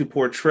going to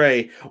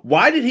portray.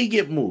 Why did he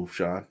get moved,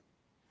 Sean?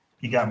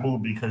 He got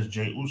moved because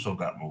Jey Uso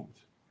got moved.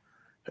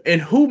 And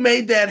who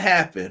made that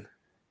happen?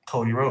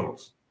 Cody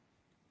Rhodes.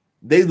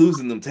 They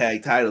losing them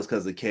tag titles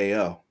because of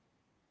KO.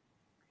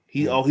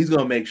 He's going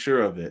to make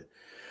sure of it.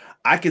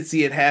 I could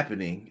see it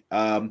happening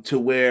to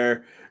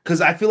where,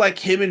 because I feel like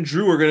him and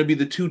Drew are going to be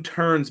the two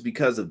turns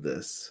because of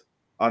this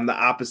on the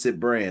opposite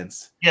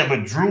brands. Yeah,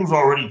 but Drew's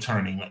already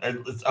turning.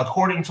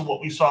 According to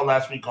what we saw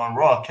last week on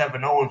Raw,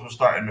 Kevin Owens was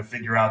starting to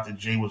figure out that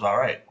Jey was all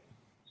right.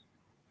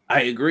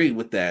 I agree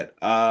with that.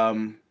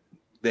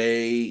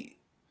 They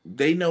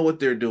know what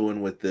they're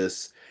doing with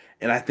this.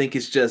 And I think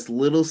it's just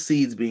little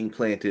seeds being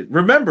planted.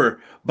 Remember,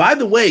 by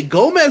the way,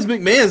 Gomez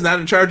McMahon's not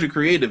in charge of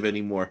creative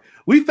anymore.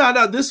 We found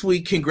out this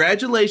week,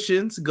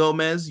 congratulations,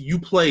 Gomez, you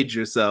played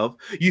yourself.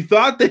 You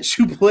thought that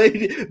you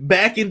played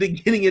back into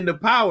getting into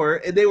power,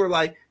 and they were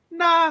like,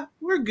 nah,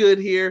 we're good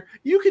here.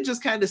 You can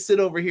just kind of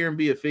sit over here and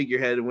be a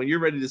figurehead, and when you're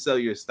ready to sell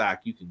your stock,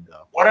 you can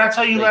go. What did I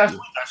tell you last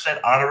week? I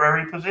said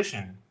honorary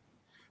position.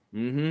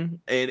 Mm-hmm.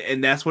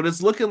 And that's what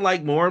it's looking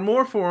like more and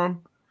more for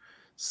him.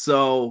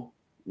 So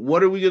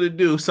what are we going to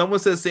do? Someone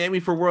says Sammy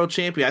for world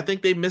champion. I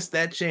think they missed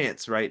that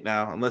chance right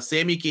now. Unless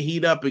Sammy can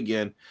heat up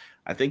again,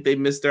 I think they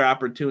missed their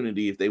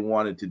opportunity if they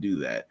wanted to do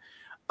that.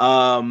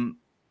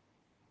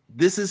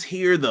 This is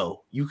here,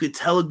 though. You could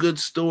tell a good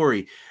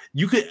story.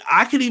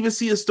 I could even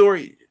see a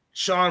story.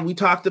 Sean, we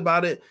talked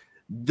about it.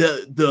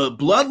 The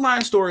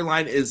bloodline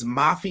storyline is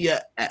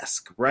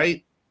mafia-esque,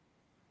 right?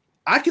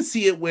 I could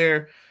see it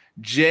where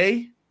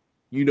Jay,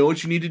 you know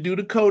what you need to do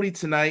to Cody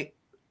tonight.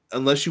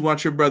 Unless you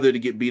want your brother to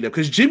get beat up,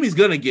 because Jimmy's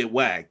gonna get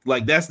whacked.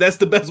 Like that's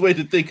the best way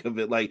to think of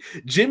it. Like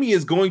Jimmy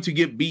is going to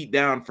get beat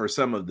down for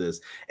some of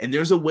this, and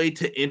there's a way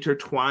to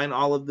intertwine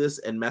all of this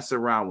and mess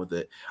around with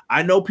it.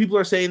 I know people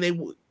are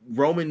saying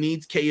Roman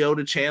needs KO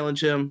to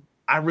challenge him.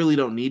 I really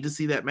don't need to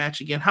see that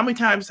match again. How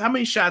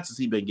many shots has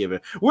he been given?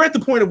 We're at the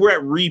point of we're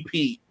at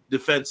repeat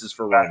defenses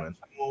for Roman.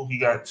 He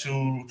got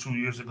two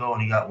years ago,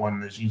 and he got one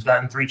this. He's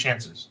gotten 3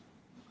 chances.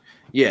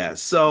 Yeah,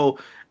 so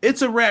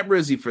it's a wrap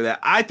Rizzy for that.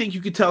 I think you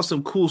could tell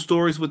some cool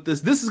stories with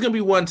this. This is going to be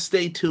one.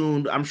 Stay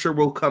tuned. I'm sure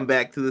we'll come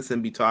back to this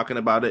and be talking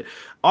about it.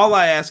 All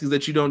I ask is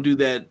that you don't do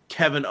that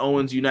Kevin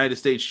Owens United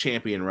States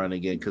champion run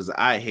again, because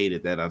I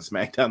hated that on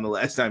SmackDown the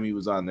last time he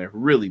was on there.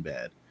 Really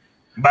bad.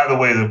 By the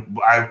way,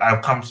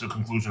 I've come to the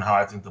conclusion how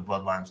I think the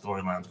Bloodline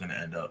storyline is going to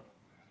end up.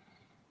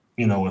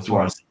 As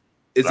far as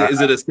is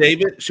it a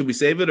save it? Should we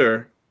save it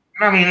or?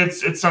 I mean,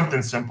 it's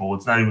something simple.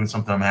 It's not even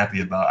something I'm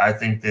happy about. I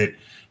think that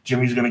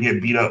Jimmy's going to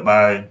get beat up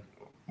by,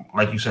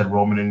 like you said,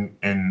 Roman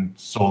and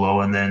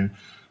Solo, and then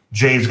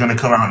Jay's going to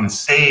come out and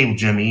save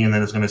Jimmy, and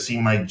then it's going to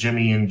seem like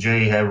Jimmy and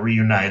Jay have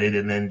reunited,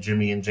 and then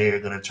Jimmy and Jay are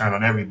going to turn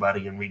on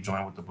everybody and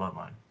rejoin with the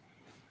Bloodline.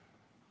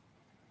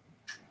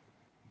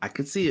 I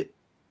could see it.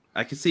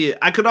 I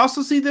could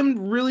also see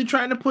them really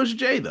trying to push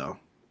Jay, though.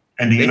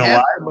 And do you know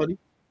why? Somebody.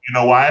 You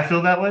know why I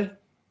feel that way?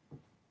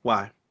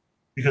 Why?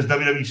 Because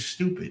WWE's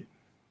stupid.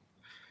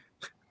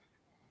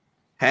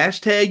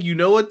 Hashtag, you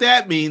know what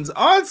that means.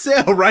 On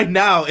sale right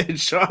now in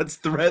Sean's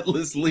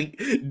Threadless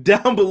link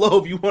down below.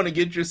 If you want to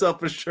get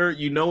yourself a shirt,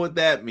 you know what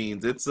that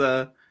means. It's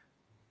a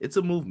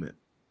movement.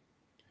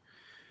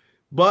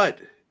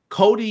 But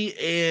Cody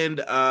and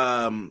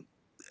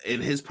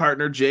his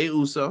partner Jey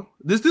Uso.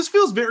 This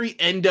feels very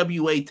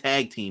NWA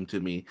tag team to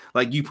me.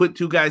 Like you put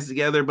two guys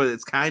together, but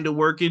it's kind of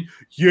working.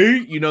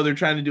 Yeah, they're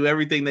trying to do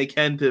everything they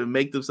can to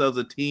make themselves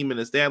a team and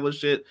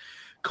establish it.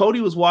 Cody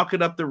was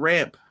walking up the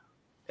ramp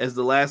as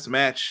the last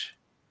match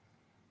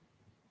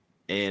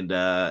and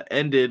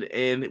ended.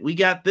 And we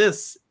got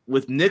this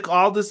with Nick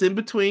Aldis in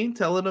between,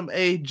 telling them,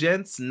 "Hey,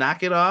 gents,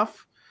 knock it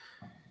off."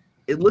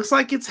 It looks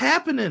like it's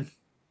happening.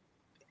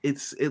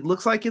 It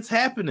looks like it's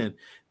happening.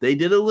 They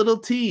did a little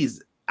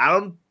tease. I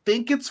don't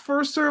think it's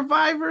for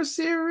Survivor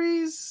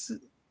Series,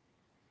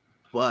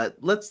 but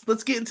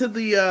let's get into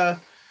the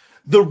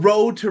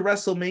road to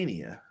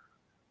WrestleMania.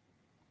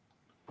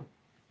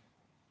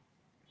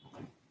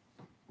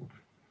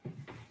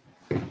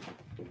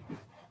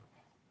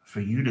 For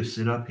you to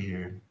sit up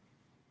here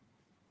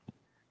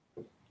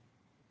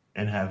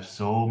and have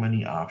so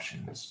many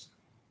options.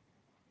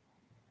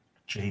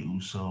 Jey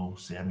Uso,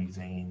 Sami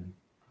Zayn,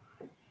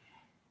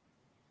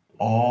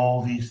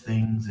 all these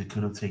things that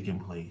could have taken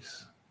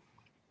place.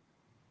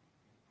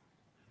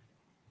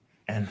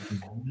 And for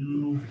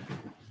you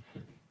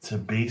to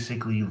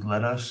basically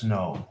let us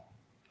know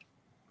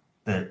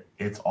that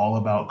it's all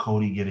about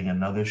Cody getting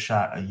another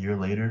shot a year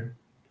later,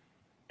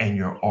 and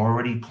you're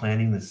already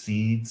planting the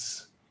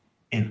seeds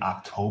in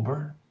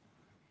October.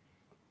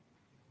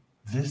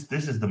 This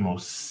is the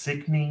most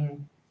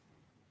sickening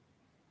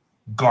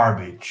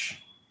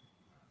garbage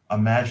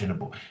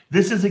imaginable.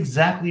 This is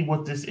exactly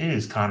what this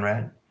is,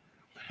 Conrad.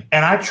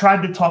 And I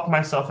tried to talk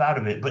myself out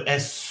of it, but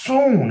as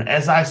soon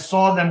as I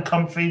saw them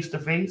come face to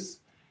face,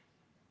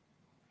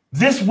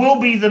 this will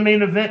be the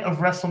main event of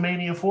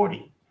WrestleMania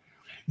 40.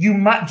 You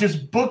might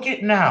just book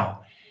it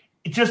now.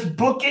 Just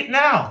book it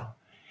now.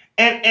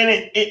 And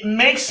it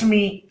makes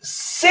me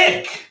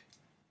sick.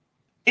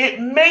 It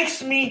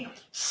makes me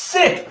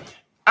sick.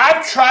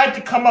 I tried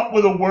to come up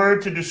with a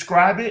word to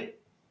describe it,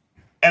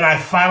 and I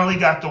finally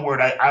got the word.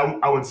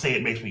 I would say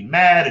it makes me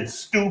mad. It's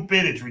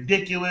stupid. It's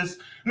ridiculous.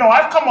 No,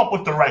 I've come up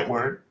with the right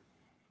word.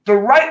 The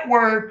right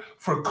word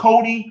for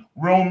Cody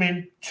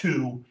Roman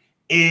 2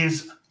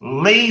 is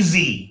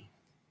lazy.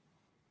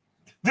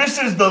 This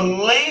is the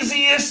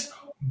laziest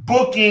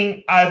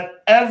booking I've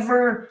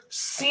ever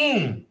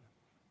seen.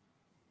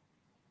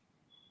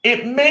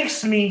 It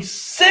makes me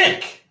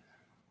sick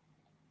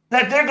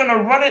that they're going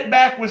to run it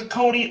back with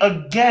Cody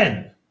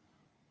again.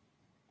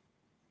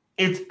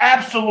 It's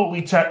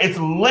absolutely terrible. It's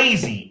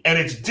lazy and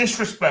it's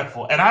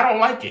disrespectful, and I don't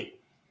like it.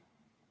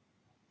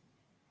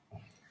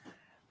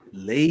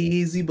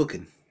 Lazy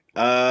booking.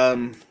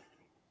 I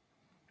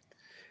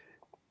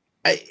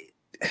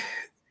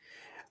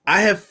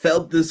have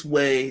felt this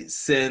way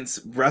since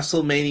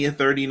WrestleMania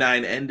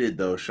 39 ended,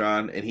 though,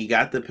 Sean, and he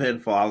got the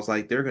pinfall. I was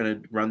like, they're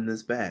going to run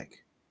this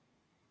back.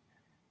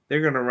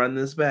 They're going to run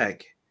this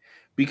back.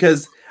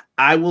 Because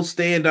I will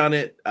stand on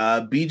it.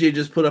 BJ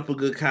just put up a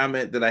good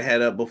comment that I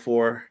had up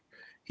before.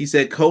 He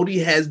said Cody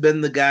has been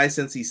the guy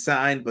since he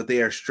signed, but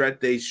they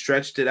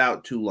stretched it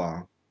out too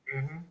long.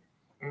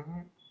 Mm-hmm. Mm-hmm.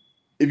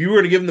 If you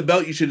were to give him the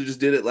belt, you should have just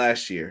did it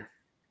last year.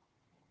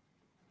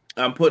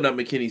 I'm putting up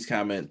McKinney's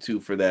comment too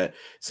for that.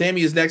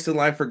 Sammy is next in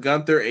line for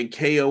Gunther, and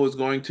KO is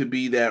going to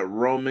be that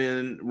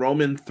roaming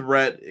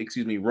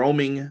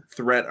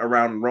threat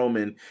around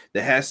Roman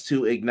that has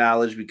to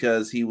acknowledge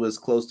because he was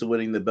close to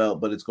winning the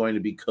belt, but it's going to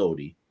be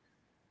Cody.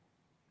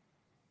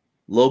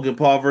 Logan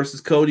Paul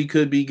versus Cody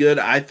could be good.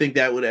 I think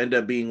that would end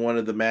up being one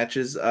of the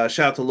matches. Shout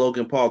out to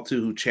Logan Paul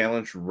too, who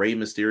challenged Rey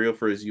Mysterio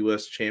for his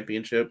U.S.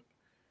 championship.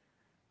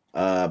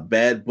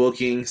 Bad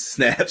booking,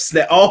 snap.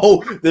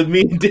 Oh, the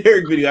Me and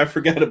Derek video. I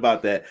forgot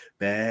about that.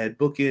 Bad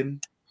booking.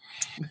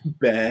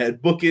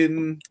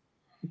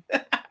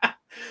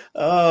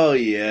 Oh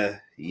yeah.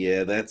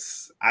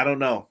 That's I don't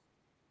know.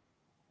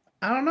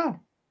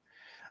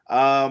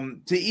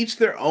 To each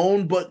their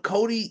own, but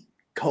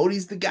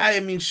Cody's the guy.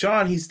 I mean,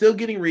 Sean, he's still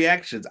getting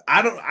reactions.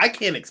 I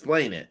can't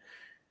explain it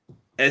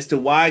as to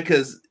why,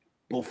 because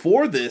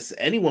before this,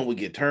 anyone would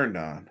get turned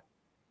on.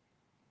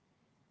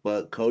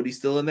 But Cody's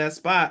still in that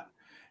spot.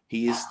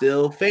 He is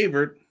still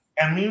favored.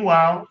 And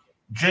meanwhile,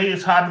 Jay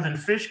is hotter than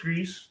fish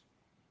grease,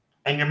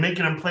 and you're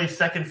making him play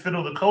second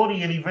fiddle to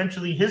Cody, and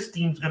eventually his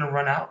steam's going to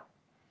run out.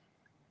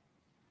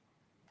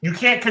 You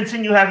can't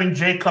continue having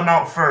Jay come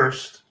out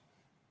first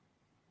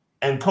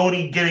and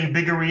Cody getting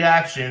bigger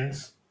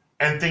reactions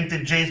and think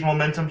that Jay's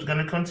momentum is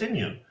going to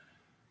continue.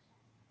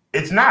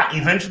 It's not.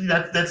 Eventually,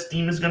 that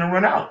steam is going to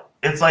run out.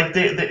 It's like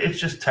it's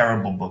just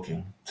terrible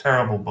booking.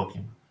 Terrible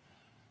booking.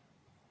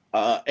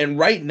 And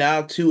right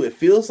now, too, it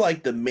feels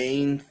like the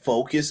main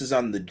focus is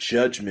on the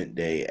Judgment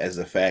Day as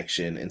a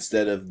faction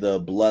instead of the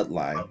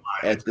Bloodline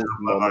at this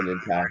moment in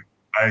time.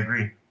 I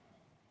agree.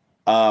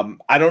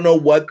 I don't know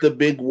what the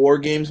big War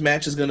Games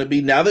match is going to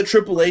be. Now that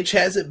Triple H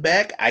has it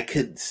back, I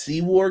could see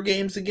War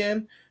Games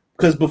again.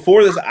 Because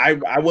before this,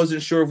 I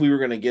wasn't sure if we were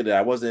going to get it.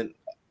 I wasn't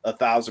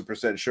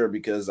 1,000% sure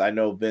because I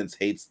know Vince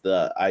hates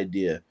the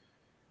idea.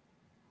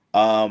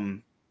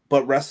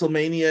 But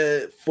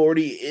WrestleMania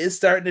 40 is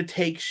starting to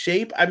take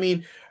shape. I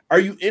mean, are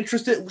you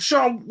interested?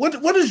 Sean, what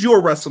does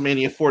your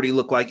WrestleMania 40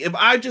 look like? If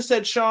I just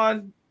said,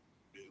 Sean,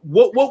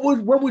 what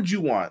would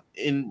you want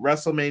in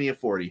WrestleMania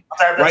 40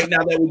 right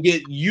now that would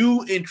get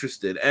you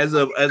interested as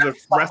a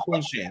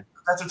wrestling fan?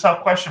 That's a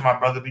tough question, my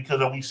brother,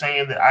 because are we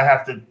saying that I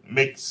have to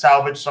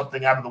salvage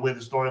something out of the way the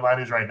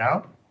storyline is right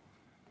now?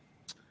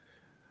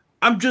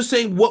 I'm just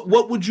saying,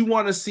 what would you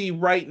want to see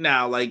right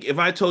now? Like, if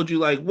I told you,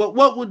 like,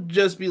 what would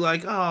just be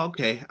like, oh,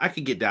 okay, I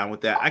could get down with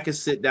that. I could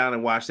sit down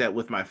and watch that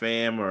with my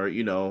fam or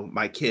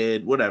my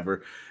kid,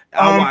 whatever.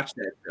 I'll watch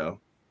that show.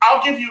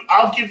 I'll give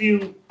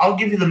you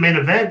the main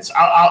events.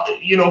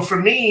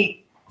 For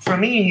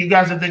me, and you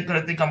guys are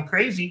gonna think I'm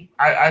crazy.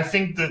 I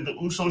think that the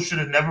Usos should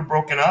have never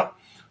broken up.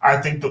 I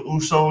think the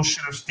Usos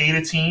should have stayed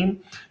a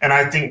team, and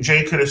I think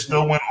Jay could have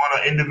still went on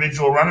an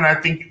individual run, and I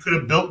think you could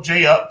have built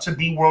Jay up to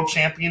be world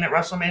champion at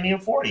WrestleMania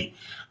 40.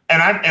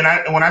 And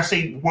when I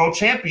say world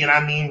champion,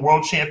 I mean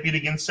world champion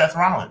against Seth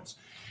Rollins.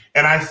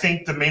 And I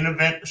think the main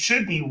event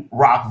should be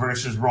Rock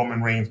versus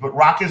Roman Reigns, but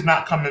Rock is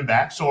not coming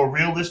back. So a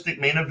realistic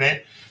main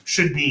event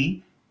should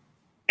be,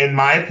 in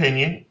my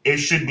opinion,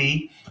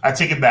 I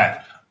take it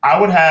back. I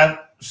would have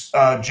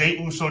Jey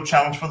Uso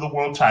challenge for the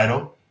world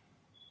title.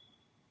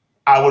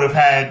 I would have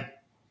had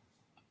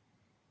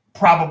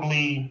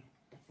probably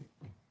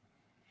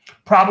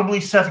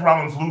Seth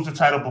Rollins lose the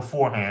title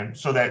beforehand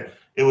so that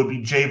it would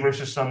be Jay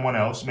versus someone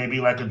else,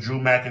 maybe like a Drew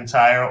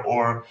McIntyre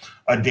or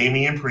a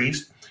Damian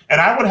Priest.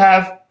 And I would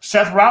have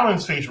Seth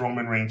Rollins face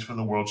Roman Reigns for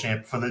the world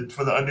champ for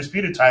the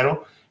undisputed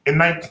title in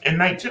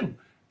night 2.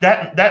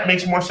 That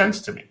makes more sense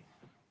to me.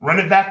 Run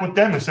it back with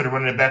them instead of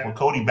running it back with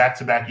Cody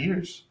back-to-back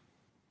years.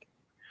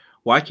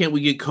 Why can't we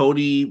get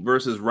Cody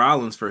versus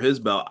Rollins for his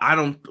belt?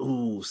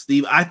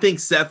 Steve, I think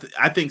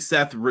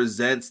Seth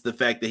resents the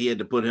fact that he had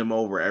to put him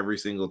over every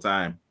single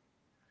time.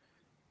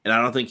 And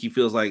I don't think he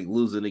feels like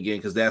losing again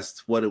because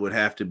that's what it would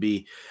have to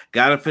be.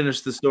 Got to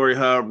finish the story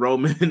hub.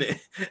 Roman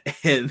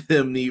and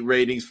them need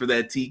ratings for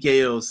that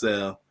TKO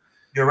sale.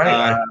 You're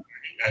right.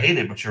 I hate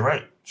it, but you're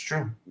right. It's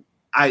true.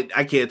 I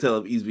can't tell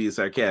if he's being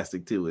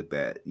sarcastic too with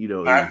that.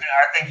 I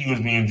think he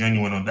was being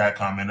genuine on that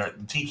comment.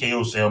 The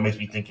TKO sale makes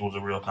me think it was a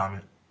real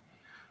comment.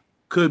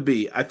 Could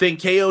be. I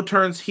think KO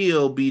turns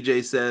heel,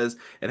 BJ says,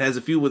 and has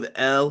a feud with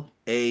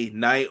LA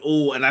Knight.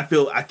 Oh, and I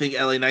think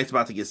LA Knight's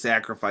about to get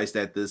sacrificed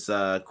at this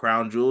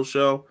Crown Jewel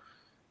show.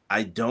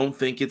 I don't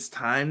think it's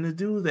time to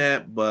do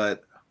that,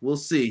 but we'll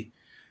see.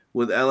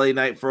 With LA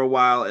Knight for a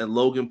while, and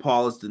Logan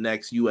Paul is the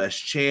next US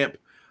champ.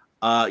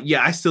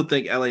 I still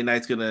think LA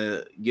Knight's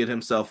gonna get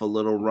himself a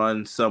little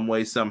run some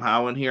way,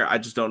 somehow in here. I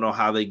just don't know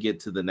how they get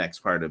to the next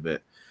part of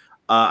it.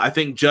 I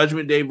think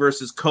Judgment Day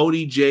versus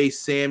Cody, Jay,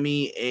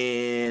 Sammy,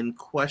 and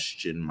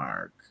question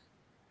mark.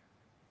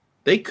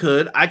 They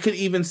could. I could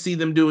even see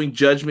them doing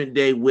Judgment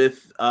Day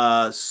with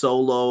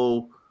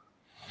Solo,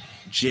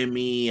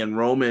 Jimmy, and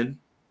Roman.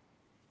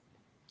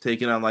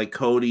 Taking on like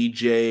Cody,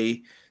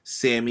 Jay,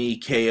 Sammy,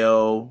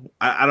 KO.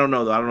 I don't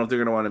know, though. I don't know if they're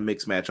going to want to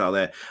mix match all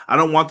that. I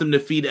don't want them to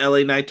feed LA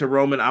Knight to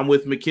Roman. I'm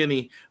with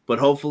McKinney, but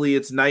hopefully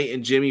it's Knight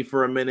and Jimmy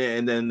for a minute,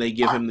 and then they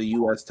give him the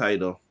U.S.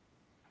 title.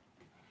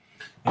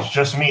 It's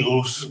just me,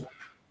 Oos.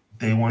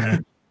 They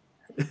want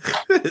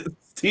to.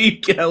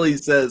 Steve Kelly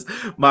says,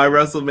 my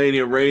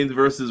WrestleMania Reigns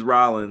versus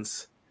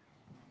Rollins.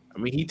 I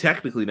mean, he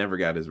technically never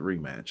got his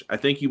rematch. I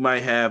think you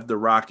might have The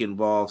Rock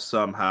involved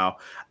somehow.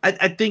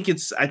 I think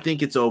it's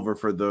over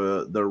for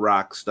the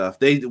Rock stuff.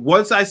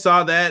 Once I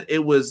saw that,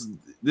 it was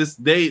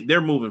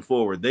they're moving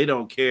forward. They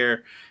don't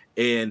care.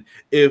 And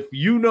if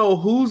you know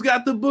who's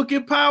got the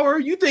booking power,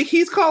 you think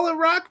he's calling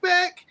Rock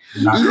back?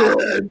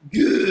 Yeah,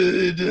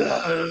 good.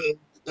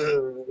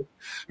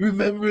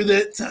 Remember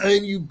that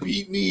time you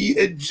beat me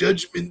at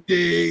Judgment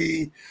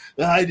Day?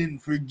 I didn't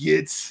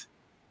forget.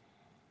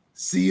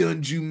 See you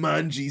on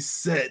Jumanji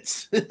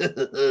set.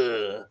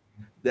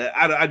 That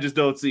I just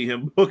don't see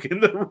him booking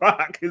The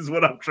Rock is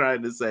what I'm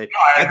trying to say.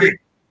 No, I think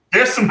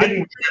there's some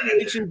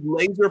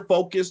laser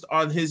focused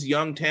on his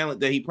young talent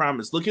that he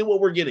promised. Look at what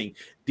we're getting.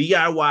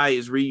 DIY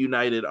is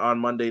reunited on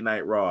Monday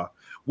Night Raw.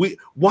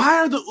 Why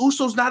are the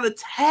Usos not a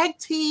tag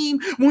team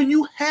when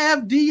you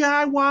have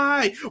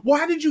DIY?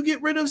 Why did you get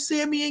rid of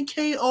Sammy and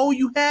KO?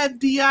 You have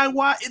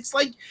DIY. It's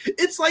like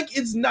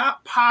it's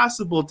not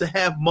possible to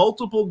have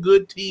multiple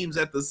good teams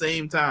at the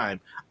same time.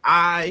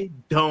 I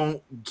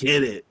don't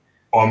get it.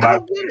 I'm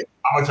gonna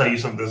tell you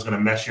something that's gonna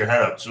mess your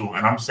head up too,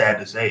 and I'm sad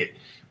to say it.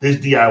 This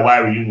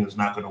DIY reunion is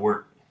not gonna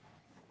work.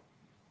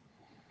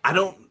 I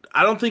don't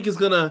think it's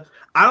gonna.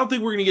 I don't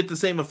think we're going to get the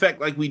same effect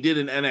like we did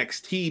in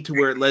NXT to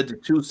where it led to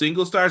 2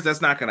 single stars.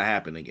 That's not going to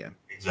happen again.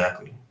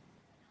 Exactly.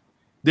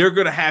 They're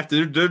going to have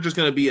to. They're just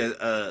going to be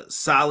a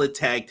solid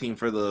tag team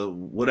for the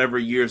whatever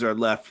years are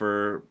left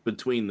for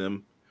between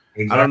them.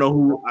 Exactly. I don't know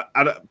who.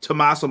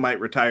 Tommaso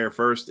might retire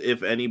first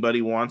if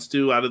anybody wants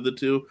to out of the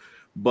two,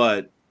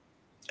 but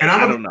I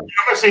don't know. I'm going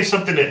to say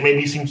something that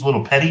maybe seems a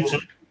little petty too.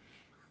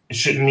 It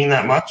shouldn't mean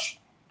that much.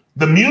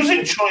 The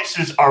music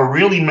choices are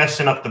really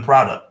messing up the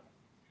product.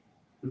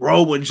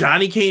 Bro, when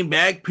Johnny came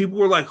back, people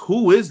were like,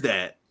 who is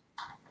that?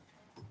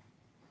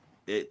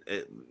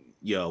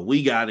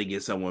 We got to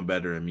get someone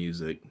better in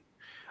music.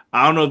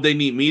 I don't know if they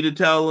need me to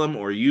tell them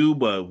or you,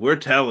 but we're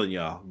telling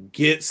y'all,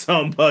 get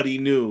somebody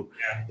new.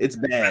 Yeah. It's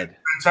bad.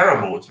 It's been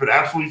terrible. It's been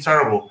absolutely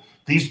terrible.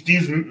 These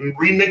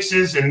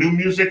remixes and new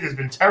music has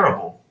been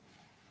terrible.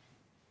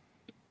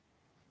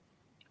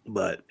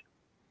 But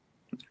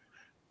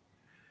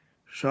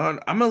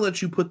Sean, I'm gonna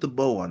let you put the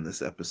bow on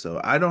this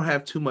episode. I don't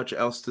have too much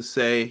else to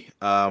say.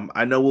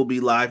 I know we'll be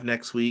live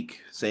next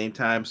week, same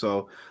time,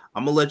 so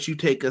I'm gonna let you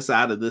take us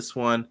out of this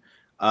one.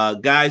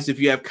 Guys, if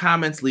you have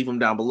comments, leave them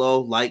down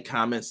below. Like,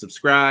 comment,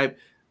 subscribe.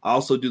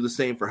 Also do the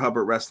same for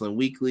Hubbard Wrestling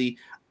Weekly.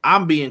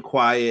 I'm being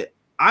quiet.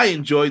 I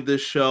enjoyed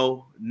this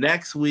show.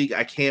 Next week,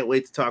 I can't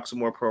wait to talk some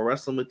more pro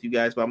wrestling with you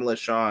guys, but I'm gonna let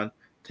Sean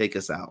take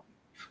us out.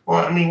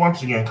 Well, I mean,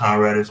 once again,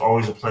 Conrad, it's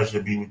always a pleasure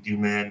to be with you,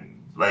 man.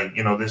 Like,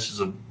 this is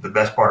the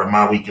best part of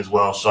my week as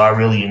well. So I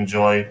really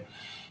enjoy,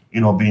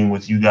 being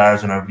with you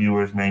guys and our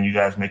viewers, man. You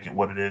guys make it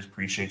what it is.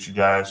 Appreciate you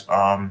guys.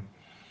 WWE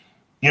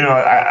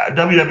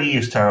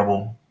is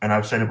terrible, and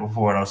I've said it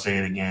before, and I'll say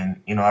it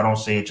again. I don't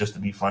say it just to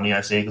be funny. I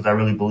say it because I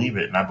really believe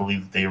it, and I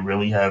believe that they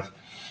really have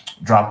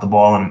dropped the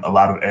ball in a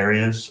lot of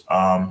areas.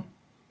 And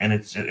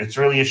it's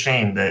really a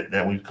shame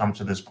that we've come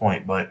to this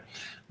point, but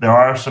there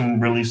are some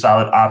really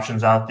solid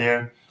options out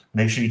there.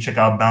 Make sure you check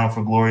out Bound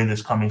for Glory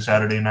this coming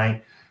Saturday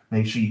night.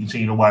 Make sure you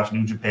continue to watch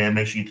New Japan.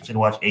 Make sure you continue to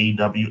watch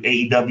AEW.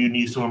 AEW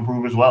needs to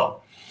improve as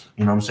well.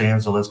 You know what I'm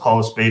saying? So let's call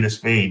a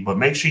spade. But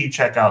make sure you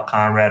check out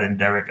Conrad and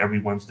Derek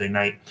every Wednesday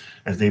night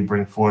as they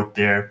bring forth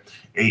their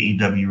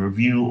AEW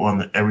review on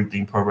the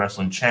Everything Pro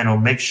Wrestling channel.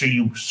 Make sure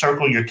you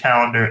circle your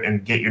calendar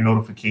and get your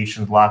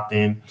notifications locked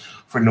in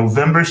for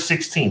November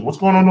 16th. What's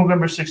going on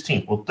November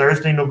 16th? Well,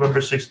 Thursday, November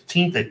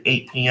 16th at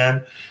 8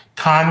 p.m.,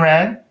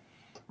 Conrad,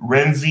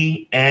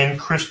 Renzi, and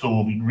Crystal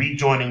will be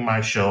rejoining my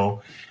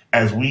show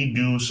as we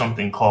do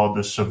something called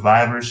the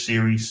Survivor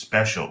Series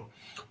Special.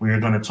 We are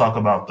going to talk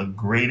about the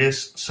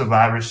greatest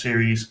Survivor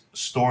Series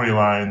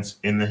storylines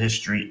in the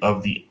history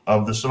of the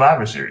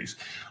Survivor Series.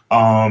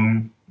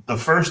 The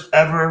first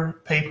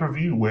ever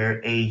pay-per-view where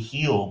a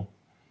heel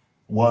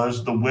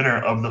was the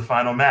winner of the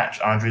final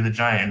match, Andre the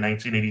Giant in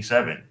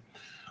 1987.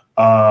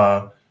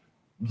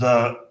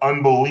 The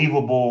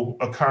unbelievable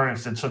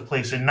occurrence that took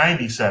place in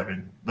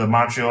 97, the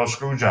Montreal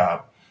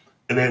Screwjob.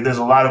 There's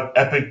a lot of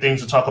epic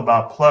things to talk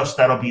about. Plus,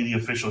 that'll be the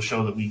official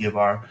show that we give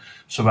our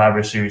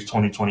Survivor Series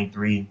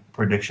 2023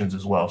 predictions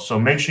as well. So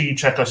make sure you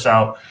check us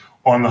out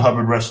on the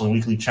Hubbard Wrestling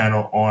Weekly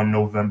channel on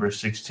November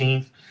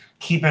 16th.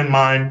 Keep in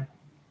mind,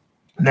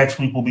 next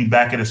week we'll be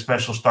back at a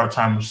special start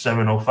time of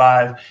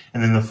 7:05.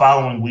 And then the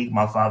following week,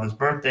 my father's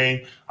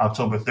birthday,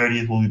 October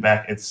 30th, we'll be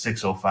back at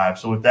 6:05.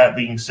 So with that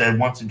being said,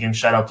 once again,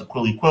 shout out to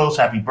Quilly Quills.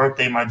 Happy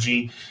birthday, my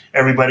G.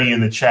 Everybody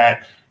in the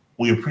chat,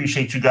 we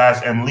appreciate you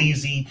guys.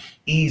 Leezy,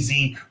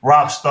 Easy,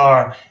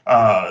 Rockstar,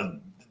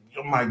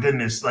 my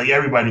goodness, like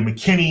everybody,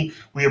 McKinney,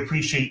 we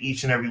appreciate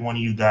each and every one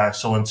of you guys.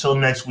 So until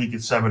next week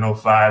at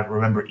 7:05,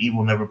 remember,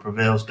 evil never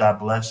prevails. God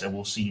bless, and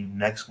we'll see you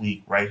next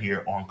week right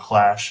here on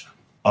Clash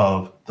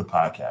of the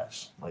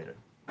Podcast. Later.